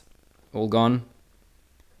pastas, all gone.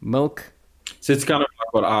 Milk, So it's kind of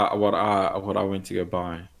like what I went to go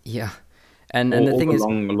buy. yeah. And the All thing the is,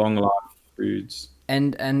 long life foods.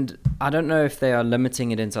 and I don't know if they are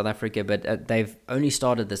limiting it in South Africa, but they've only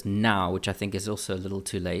started this now, which I think is also a little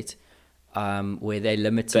too late. Where they're They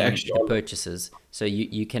limiting actually the are. purchases, so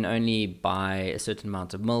you can only buy a certain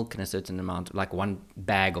amount of milk and a certain amount, like one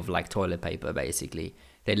bag of like toilet paper, basically.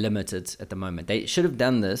 They're limited at the moment. They should have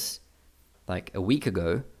done this like a week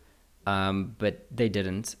ago, but they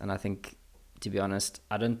didn't. And I think, to be honest,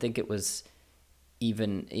 I don't think it was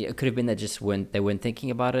even. It could have been they weren't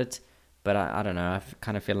thinking about it. But I don't know.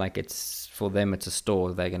 Kind of feel like it's for them. It's a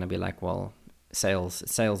store. They're gonna be like, well, sales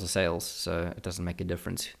are sales, so it doesn't make a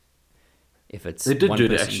difference if it's They did one do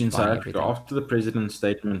it person actually in South buying Africa everything. after the president's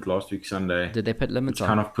statement last week Sunday, Did they put limits which on?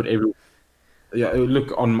 kind of put every. Yeah,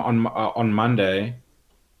 look on Monday,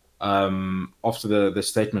 after the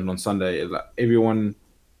statement on Sunday, like, everyone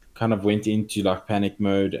kind of went into like panic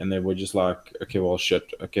mode, and they were just like, okay, well,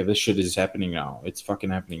 shit, okay, this shit is happening now. It's fucking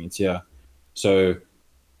happening. It's here. So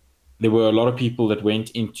there were a lot of people that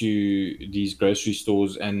went into these grocery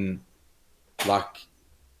stores and like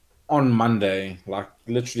on Monday, like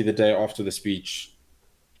literally the day after the speech,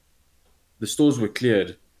 the stores were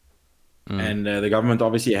cleared, and the government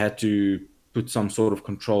obviously had to put some sort of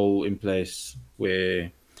control in place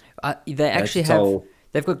where They they had to actually have, tell.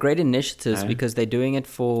 they've got great initiatives Eh? because they're doing it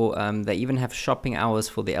for, they even have shopping hours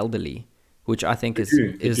for the elderly, which I think They is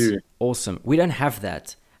do, they is do. awesome. We don't have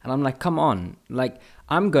that. And I'm like, come on. Like,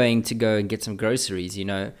 I'm going to go and get some groceries,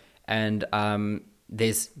 and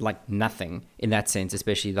there's like nothing in that sense,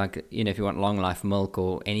 especially like, if you want long life milk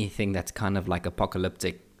or anything that's kind of like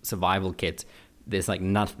apocalyptic survival kit, there's like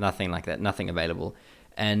nothing like that, nothing available.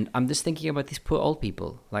 And I'm just thinking about these poor old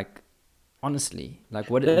people. Like, honestly, like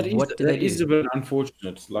what do they That is do? a bit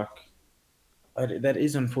unfortunate. Like that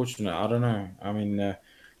is unfortunate. I don't know. I mean,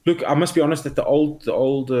 look, I must be honest that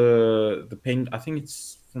the pen. I think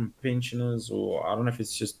it's from pensioners, or I don't know if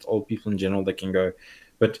it's just old people in general that can go,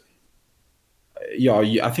 but yeah,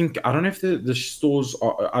 I think I don't know if the stores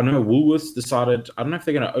are. I know Woolworths decided. I don't know if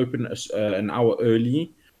they're going to open an hour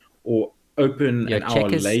early or open Yeah, an hour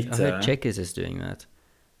I heard later. Checkers is doing that.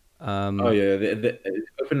 Oh yeah, they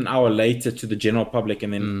open an hour later to the general public,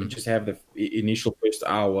 and then just have the initial first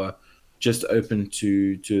hour just open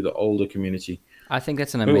to the older community. I think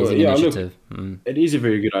that's an But amazing yeah, look, initiative. Mm. it is a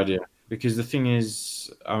very good idea because the thing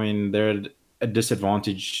is, I mean, they're at a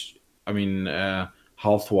disadvantage. I mean,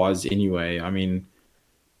 health wise, anyway. I mean,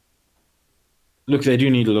 look, they do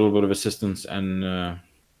need a little bit of assistance, and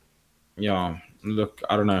yeah, look,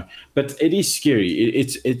 I don't know, but it is scary.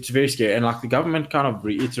 It's very scary, and like the government kind of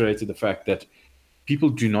reiterated the fact that people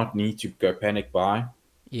do not need to go panic buy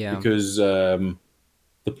Yeah, because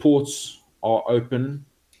the ports are open,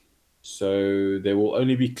 so they will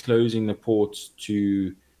only be closing the ports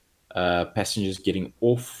to passengers getting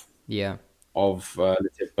off yeah, of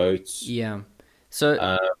let's say boats. yeah.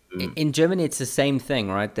 So in Germany, it's the same thing,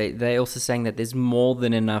 right? They're also saying that there's more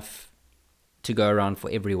than enough to go around for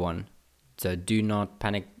everyone. So do not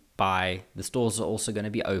panic buy. The stores are also going to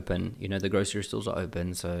be open. The grocery stores are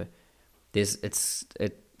open. So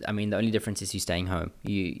I mean, the only difference is you staying home.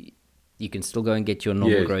 You can still go and get your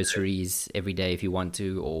normal Yes, groceries every day if you want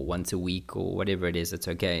to, or once a week, or whatever it is. It's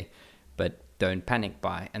okay, but don't panic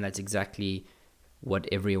buy. And that's exactly what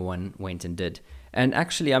everyone went and did. And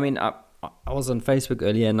actually, I mean, I was on Facebook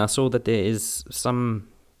earlier and I saw that there is some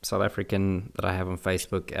South African that I have on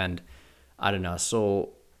Facebook, and I don't know, I saw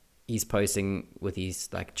he's posting with his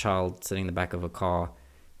like child sitting in the back of a car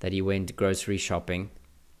that he went grocery shopping,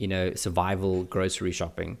 survival grocery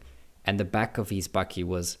shopping, and the back of his bakkie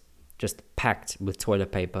was just packed with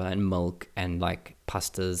toilet paper and milk and like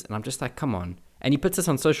pastas, and I'm just like, come on. And he puts this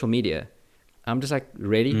on social media. I'm just like,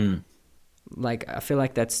 really? Like, I feel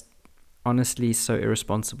like that's honestly so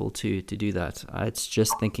irresponsible to do that. It's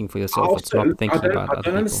just thinking for I yourself. It's also not thinking about I other don't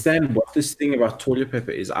people. understand what this thing about toilet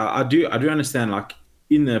paper is. I do understand like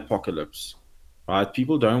in the apocalypse, right?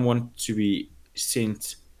 People don't want to be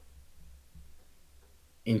sent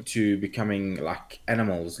into becoming like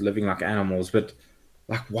animals, living like animals, but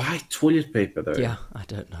like why toilet paper though? Yeah, I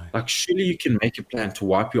don't know. Like surely you can make a plan to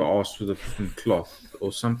wipe your ass with a fucking cloth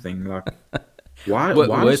or something. Like why is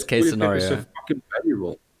Worst case toilet paper so scenario. fucking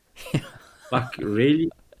valuable? Like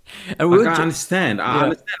really? And Like we'll I just, understand. I yeah,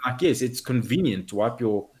 understand. Like yes, it's convenient to wipe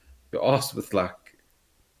your ass with like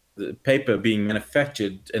the paper being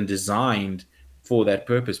manufactured and designed for that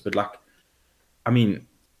purpose. But like, I mean,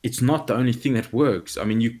 it's not the only thing that works. I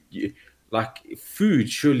mean, you like food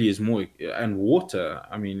surely is more, and water.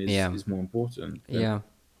 I mean, yeah, is more important than yeah.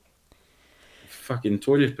 fucking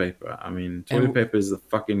toilet paper. I mean, toilet And paper is the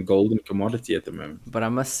fucking golden commodity at the moment. but I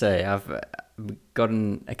must say, I've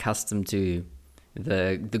gotten accustomed to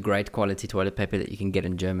the great quality toilet paper that you can get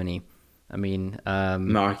in Germany. I mean,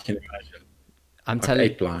 No, I can imagine. I'm Like telling,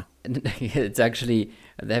 eight ply. it's actually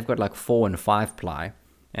they've got like 4 and 5 ply,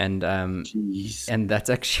 and Jeez. and that's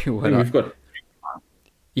actually I what think we've got.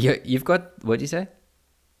 you've got. What do you say?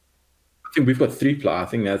 I think we've got 3 ply. I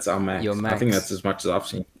think that's our Your max. I think that's max. as much as I've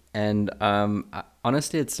seen. And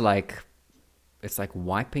honestly, it's like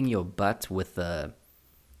wiping your butt with a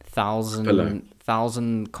Pillow.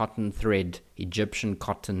 thousand cotton thread Egyptian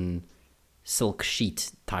cotton silk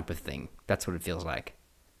sheet type of thing. That's what it feels like.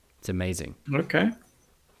 It's amazing. Okay.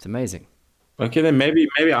 It's amazing. Okay, then maybe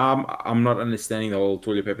I'm not understanding the whole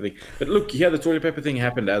toilet paper thing. But look, here the toilet paper thing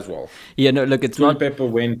happened as well. Yeah, no, look, Toilet paper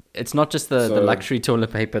went it's not just the so. luxury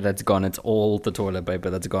toilet paper that's gone, it's all the toilet paper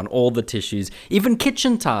that's gone, all the tissues, even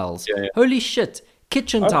kitchen towels. Yeah, yeah. Holy shit,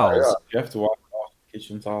 kitchen Oh yeah, towels. you have to wipe off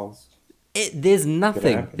kitchen towels. There's Gonna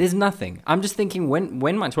nothing. happen. There's nothing. I'm just thinking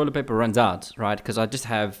when my toilet paper runs out, right? Because I just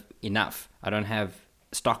have enough. I don't have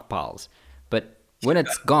stockpiles. But when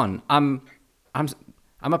it's gone, I'm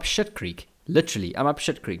I'm up shit creek. Literally, I'm up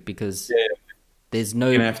shit creek because Yeah, there's you're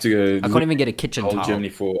gonna no. have to go I can't even get a kitchen whole towel. Germany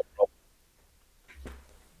for. No,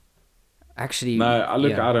 Actually, look,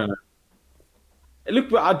 yeah, I don't know. Look,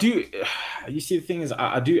 but I do. You see, the thing is,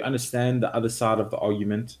 I do understand the other side of the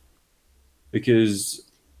argument because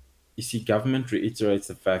you see, government reiterates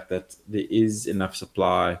the fact that there is enough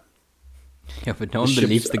supply. yeah, but no The one ships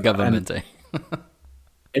believes the and government. Eh?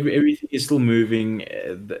 everything is still moving.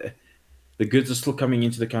 The goods are still coming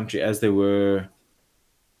into the country as they were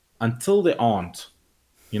until they aren't.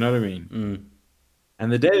 You know what I mean?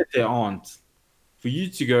 And the day that they aren't, for you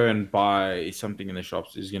to go and buy something in the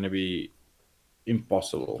shops is going to be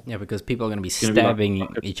impossible. Yeah, because people are going to be It's going to be like stabbing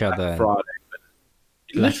fucking each Black other and Friday.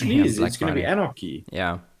 It literally yeah, is. Black It's going to be Friday. anarchy.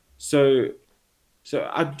 Yeah, So, so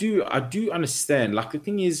I do understand. Like the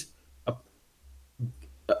thing is, uh,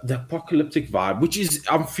 the apocalyptic vibe, which is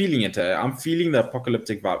I'm feeling it. I'm feeling the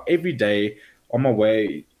apocalyptic vibe every day on my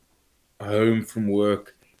way home from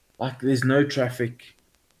work. Like there's no traffic.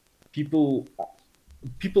 People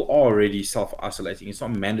people are already self isolating. It's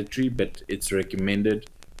not mandatory, but it's recommended.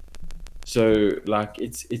 So like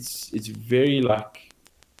it's very like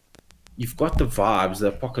you've got the vibes, the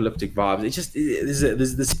apocalyptic vibes. It's just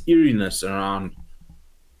there's this eeriness around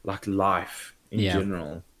like life in yeah.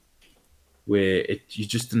 general where it you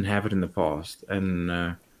just didn't have it in the past. And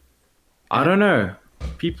I And don't know,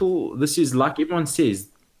 people. This is like everyone says,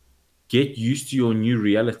 get used to your new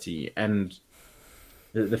reality. And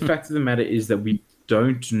the fact of the matter is that we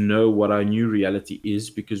don't know what our new reality is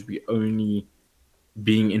because we only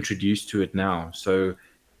being introduced to it now. So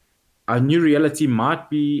our new reality might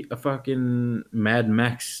be a fucking Mad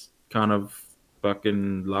Max kind of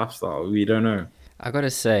fucking lifestyle. We don't know. I gotta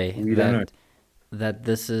say We don't know. that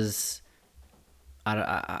this is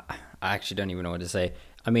I actually don't even know what to say.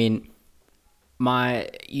 I mean, my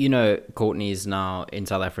Courtney is now in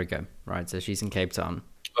South Africa, right? So she's in Cape Town.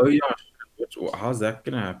 Oh yeah. How's that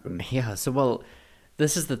gonna happen? Yeah. So well,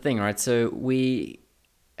 this is the thing, right? So we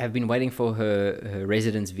have been waiting for her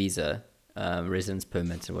residence visa, residence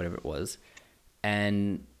permit, or whatever it was,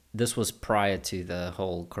 and this was prior to the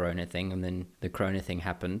whole Corona thing, and then the Corona thing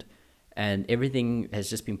happened, and everything has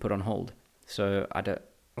just been put on hold. So I don't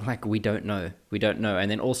we don't know, and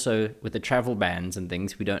then also with the travel bans and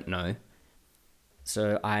things, we don't know.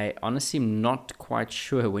 So I honestly am not quite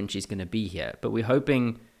sure when she's going to be here, but we're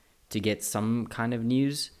hoping to get some kind of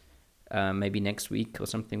news. Maybe next week or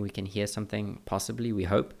something, we can hear something. Possibly, we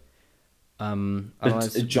hope. But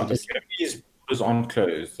Otherwise, we'll just Germany's borders aren't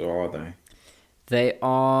closed, or are they? they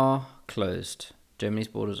are closed. Germany's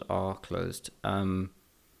borders are closed.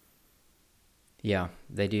 Yeah,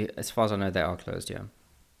 they do. As far as I know, they are closed. Yeah.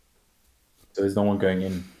 So there's no one going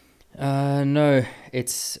in. No,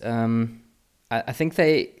 it's I think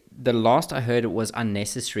the last I heard it was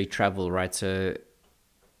unnecessary travel, right? So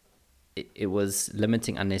it was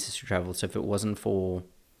limiting unnecessary travel. So if it wasn't for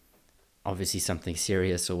obviously something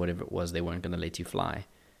serious or whatever it was, they weren't going to let you fly.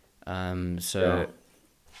 So Yeah.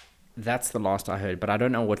 that's the last I heard, but I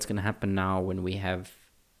don't know what's going to happen now when we have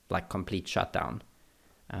like complete shutdown.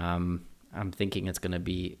 I'm thinking it's going to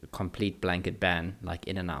be a complete blanket ban, like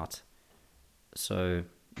in and out. So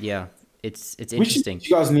yeah, it's Which is interesting. what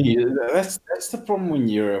you guys need. That's the problem in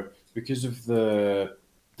Europe because of the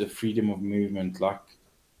freedom of movement. Like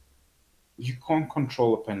you can't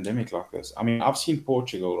control a pandemic like this. I mean, I've seen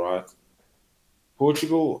Portugal, right?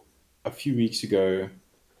 Portugal a few weeks ago,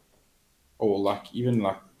 or like even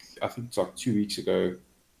like I think it's like 2 weeks ago,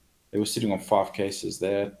 they were sitting on 5 cases.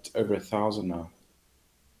 They're at over 1,000 now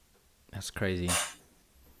That's crazy.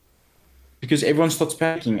 because everyone starts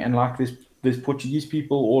panicking, and like there's Portuguese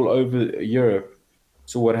people all over Europe.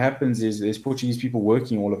 So what happens is there's Portuguese people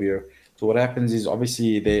working all over Europe. So what happens is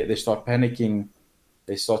obviously they start panicking.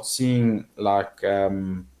 They start seeing like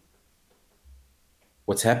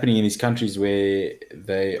what's happening in these countries where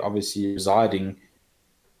they obviously residing,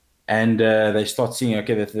 and they start seeing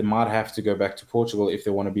okay that they might have to go back to Portugal if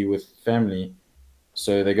they want to be with family.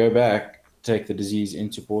 So they go back, take the disease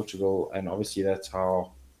into Portugal, and obviously that's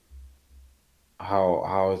how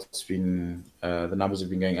it's been. The numbers have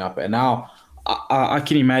been going up, and now I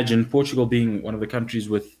can imagine Portugal being one of the countries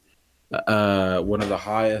with one of the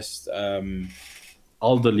highest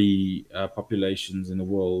elderly populations in the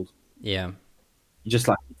world, Yeah. just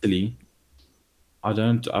like Italy. I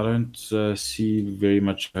don't see very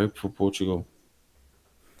much hope for Portugal.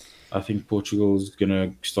 I think Portugal is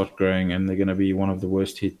gonna start growing, and they're gonna be one of the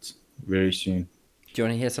worst hit very soon. Do you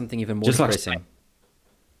want to hear something even more Just like Spain. depressing?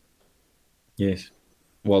 Yes.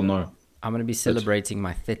 Well, no, I'm going to be but celebrating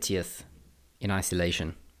my 30th in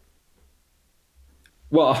isolation.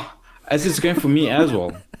 well, as it's going for me as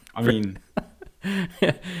well. I mean,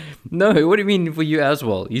 No, what do you mean for you as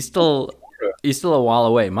well? You're still a while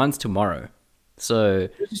away. Mine's tomorrow. So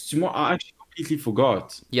it's tomorrow. I actually completely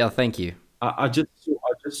forgot. yeah, thank you. I just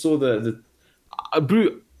saw the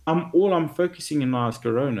bro. I'm focusing in now is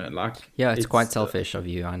Corona. Like Yeah, it's quite it's. selfish of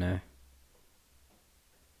you, I know.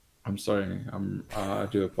 I'm sorry. I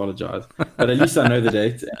do apologize, but at least I know the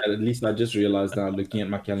date, and at least I just realized now, looking at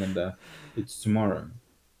my calendar, it's tomorrow.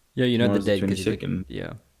 Yeah, you know the Tomorrow's the date twenty because you look. second.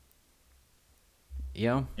 Yeah,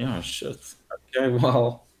 yeah, Yeah, shit. Okay,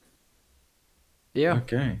 well, yeah,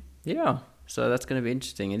 okay. yeah. So that's gonna be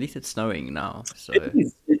interesting. At least it's snowing now. It So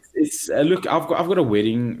is. It's look. I've got a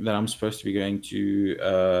wedding that I'm supposed to be going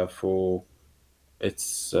to for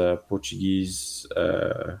it's Portuguese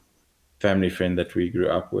family friend that we grew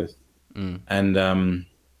up with, and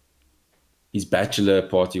his bachelor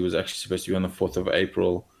party was actually supposed to be on the 4th of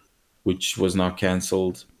April, which was now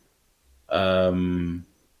cancelled. Um,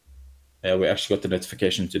 yeah, we actually got the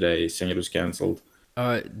notification today saying it was cancelled,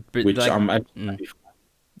 uh, but which like, I'm actually happy for.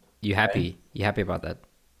 you happy? You happy about that?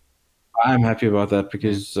 I'm happy about that Yeah.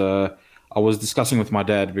 because I was discussing with my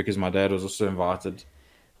dad because my dad was also invited.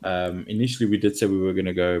 Initially, we did say we were going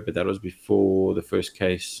to go, but that was before the first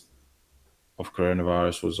case of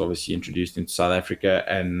coronavirus was obviously introduced into South Africa.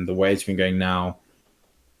 And the way it's been going now,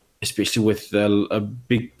 especially with a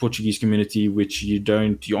big Portuguese community, which you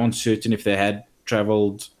aren't certain if they had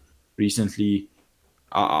traveled recently.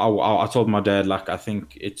 I told my dad, like, I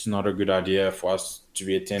think it's not a good idea for us to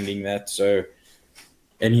be attending that. So,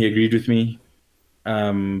 and he agreed with me.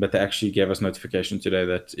 But they actually gave us notification today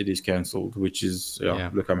that it is cancelled, which is, yeah, Yeah.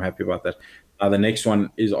 look, I'm happy about that. The next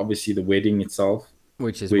one is obviously the wedding itself,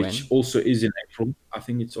 Which is which when? also is in April. I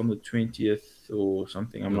think it's on the 20th or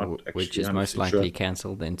something. I'm not Which actually is most 100% sure. likely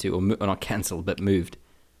cancelled then too, or not cancelled but moved.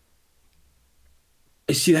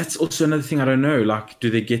 See, that's also another thing I don't know. Like, do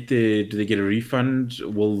they get a refund?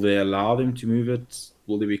 Will they allow them to move it?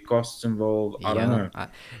 Will there be costs involved? I don't Yeah. know.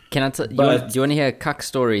 Can I tell you want? But Do you want to hear a cuck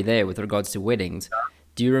story there with regards to weddings?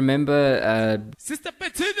 Do you remember Sister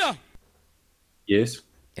Bettina. yes.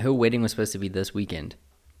 her wedding was supposed to be this weekend?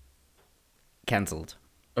 Cancelled.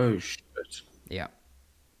 Oh shit. Yeah.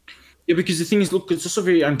 Yeah, because the thing is, look, it's also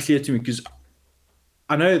very unclear to me because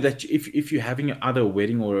I know that if you're having either a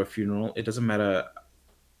wedding or a funeral, it doesn't matter.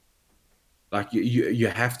 Like you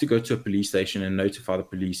have to go to a police station and notify the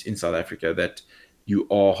police in South Africa that you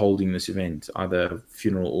are holding this event, either a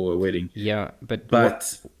funeral or a wedding. Yeah, but what?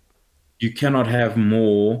 But you cannot have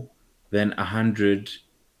more than 100,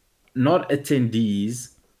 not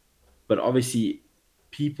attendees, but obviously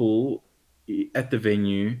people at the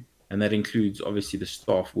venue, and that includes obviously the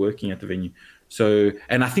staff working at the venue. So,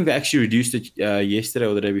 and I think they actually reduced it yesterday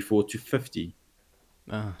or the day before to 50.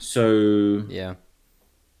 Oh, So, yeah.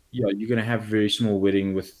 yeah, you're gonna have a very small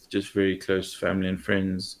wedding with just very close family and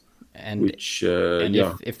friends. And Which, and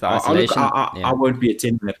yeah, if the I look, isolation, I yeah, won't be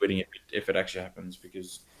attending that wedding if it actually happens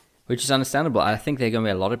because which is understandable. I think there are going to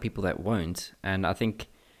be a lot of people that won't, and I think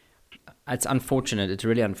it's unfortunate. It's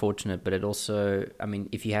really unfortunate, but it also, I mean,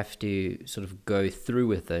 if you have to sort of go through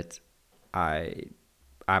with it, I,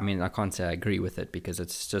 I mean, I can't say I agree with it because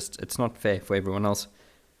it's not fair for everyone else.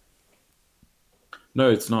 no,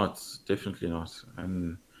 it's not, definitely not.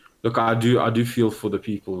 And look, I do feel for the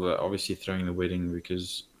people that are obviously throwing the wedding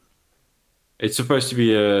because it's supposed to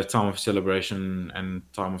be a time of celebration and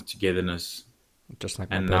time of togetherness. Just like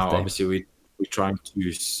my And now, birthday, obviously, we're trying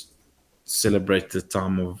to celebrate the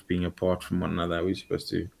time of being apart from one another. We're supposed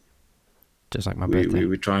to just like my we, birthday, we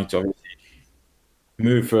we're trying to obviously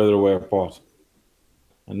move further away apart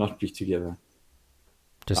and not be together.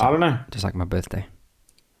 just I like don't know. just like my birthday.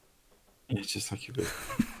 It's just like a bit.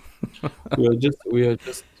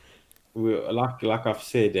 We're like I've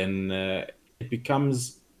said, and it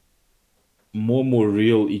becomes more and more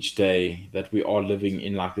real each day that we are living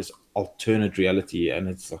in like this alternate reality, and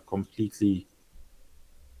it's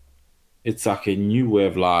like a new way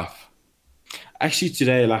of life. Actually,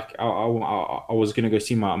 today, like I was gonna go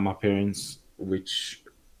see my parents, which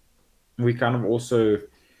we kind of also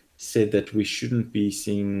said that we shouldn't be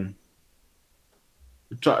seeing.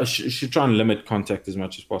 Should try and limit contact as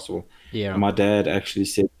much as possible. And Yeah. my dad actually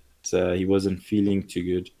said that, he wasn't feeling too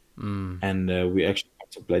good, Mm. and we actually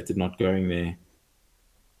contemplated not going there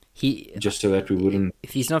He, just so that we wouldn't.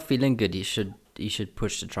 if he's not feeling good, he should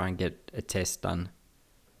push to try and get a test done.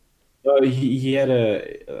 He had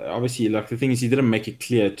obviously, like, the thing is he didn't make it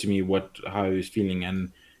clear to me how he was feeling,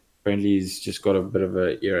 and apparently he's just got a bit of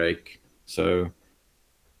a earache. So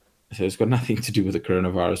it's got nothing to do with the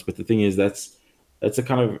coronavirus. But the thing is that's the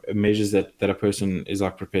kind of measures that a person is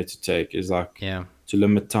like prepared to take, is like Yeah. to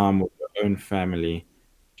limit time with your own family,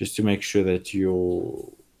 just to make sure that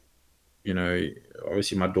you know,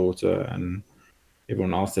 obviously my daughter and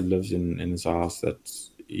everyone else that lives in this house, that,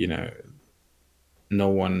 you know, no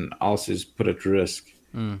one else is put at risk.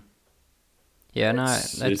 Yeah, no,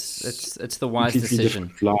 It's it's the wise completely decision.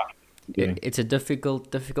 different life. Yeah. It's a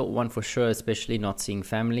difficult one for sure, especially not seeing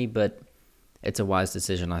family, but it's a wise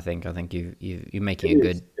decision. I think you're making a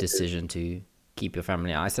good decision to keep your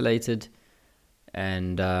family isolated.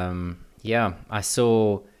 And yeah, I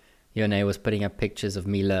saw Yone was putting up pictures of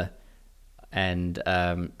Mila, and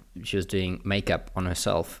she was doing makeup on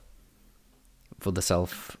herself for the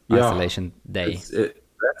self isolation day.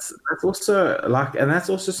 That's also like, and that's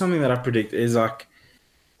also something that I predict is like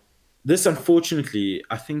this. Unfortunately,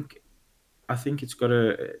 I think it's got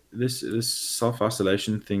this self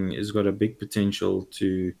isolation thing has got a big potential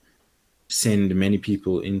to send many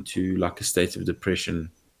people into like a state of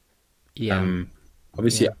depression. Yeah,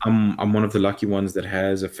 Obviously, yeah, I'm one of the lucky ones that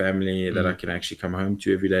has a family that I can actually come home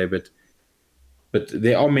to every day, but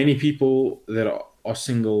there are many people that are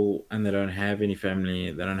single and they don't have any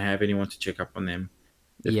family, they don't have anyone to check up on them.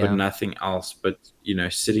 They've got yeah. nothing else but, you know,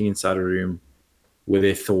 sitting inside a room with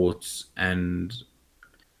their thoughts, and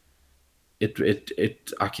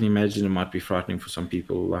it I can imagine it might be frightening for some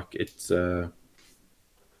people. Like it's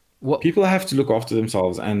What people have to look after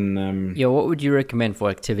themselves, and Yeah, what would you recommend for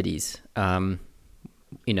activities?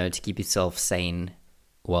 To keep yourself sane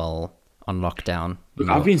while on lockdown. look,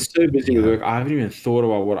 I've been so busy with Yeah. work, I haven't even thought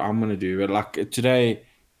about what I'm gonna do. But like today,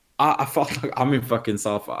 I felt like I'm in fucking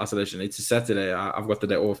self isolation. It's a Saturday. I've got the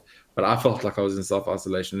day off, but I felt like I was in self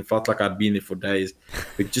isolation. It felt like I'd been there for days,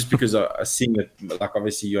 but just because I seen it, like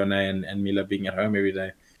obviously Yone and Mila being at home every day,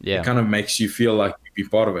 it Yeah. kind of makes you feel like you've been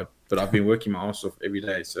part of it. But I've been working my ass off every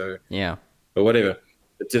day, so Yeah. but whatever.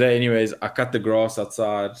 But today, anyways, I cut the grass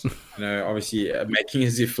outside. You know, obviously making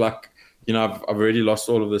as if like, you know, I've already lost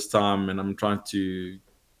all of this time, and I'm trying to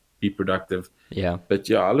be productive. Yeah. But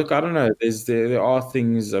yeah, look, I don't know. There are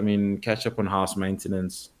things. I mean, catch up on house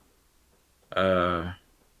maintenance,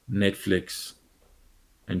 Netflix,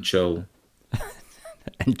 and chill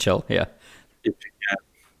And chill. Yeah. if you can.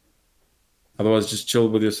 Otherwise, just chill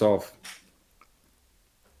with yourself.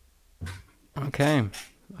 Okay.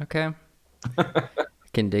 I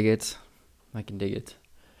can dig it.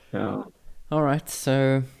 Yeah. All right.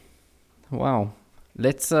 So, wow.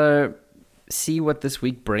 Let's see what this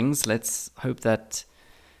week brings. Let's hope that,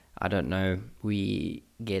 I don't know, we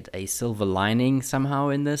get a silver lining somehow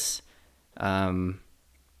in this. And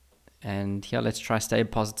yeah, let's try stay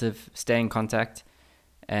positive, stay in contact,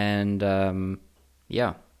 and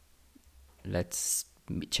yeah, let's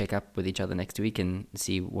check up with each other next week and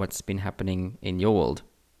see what's been happening in your world.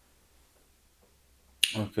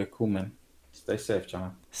 Okay, cool, man. Stay safe,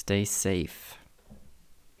 John. Stay safe.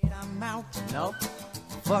 I'm out. Nope.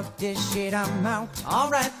 Fuck this shit, I'm out.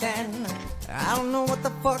 Alright then. I don't know what the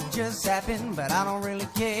fuck just happened, but I don't really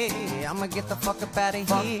care. I'ma get the fuck up out of here.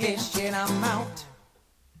 Fuck this shit, I'm out.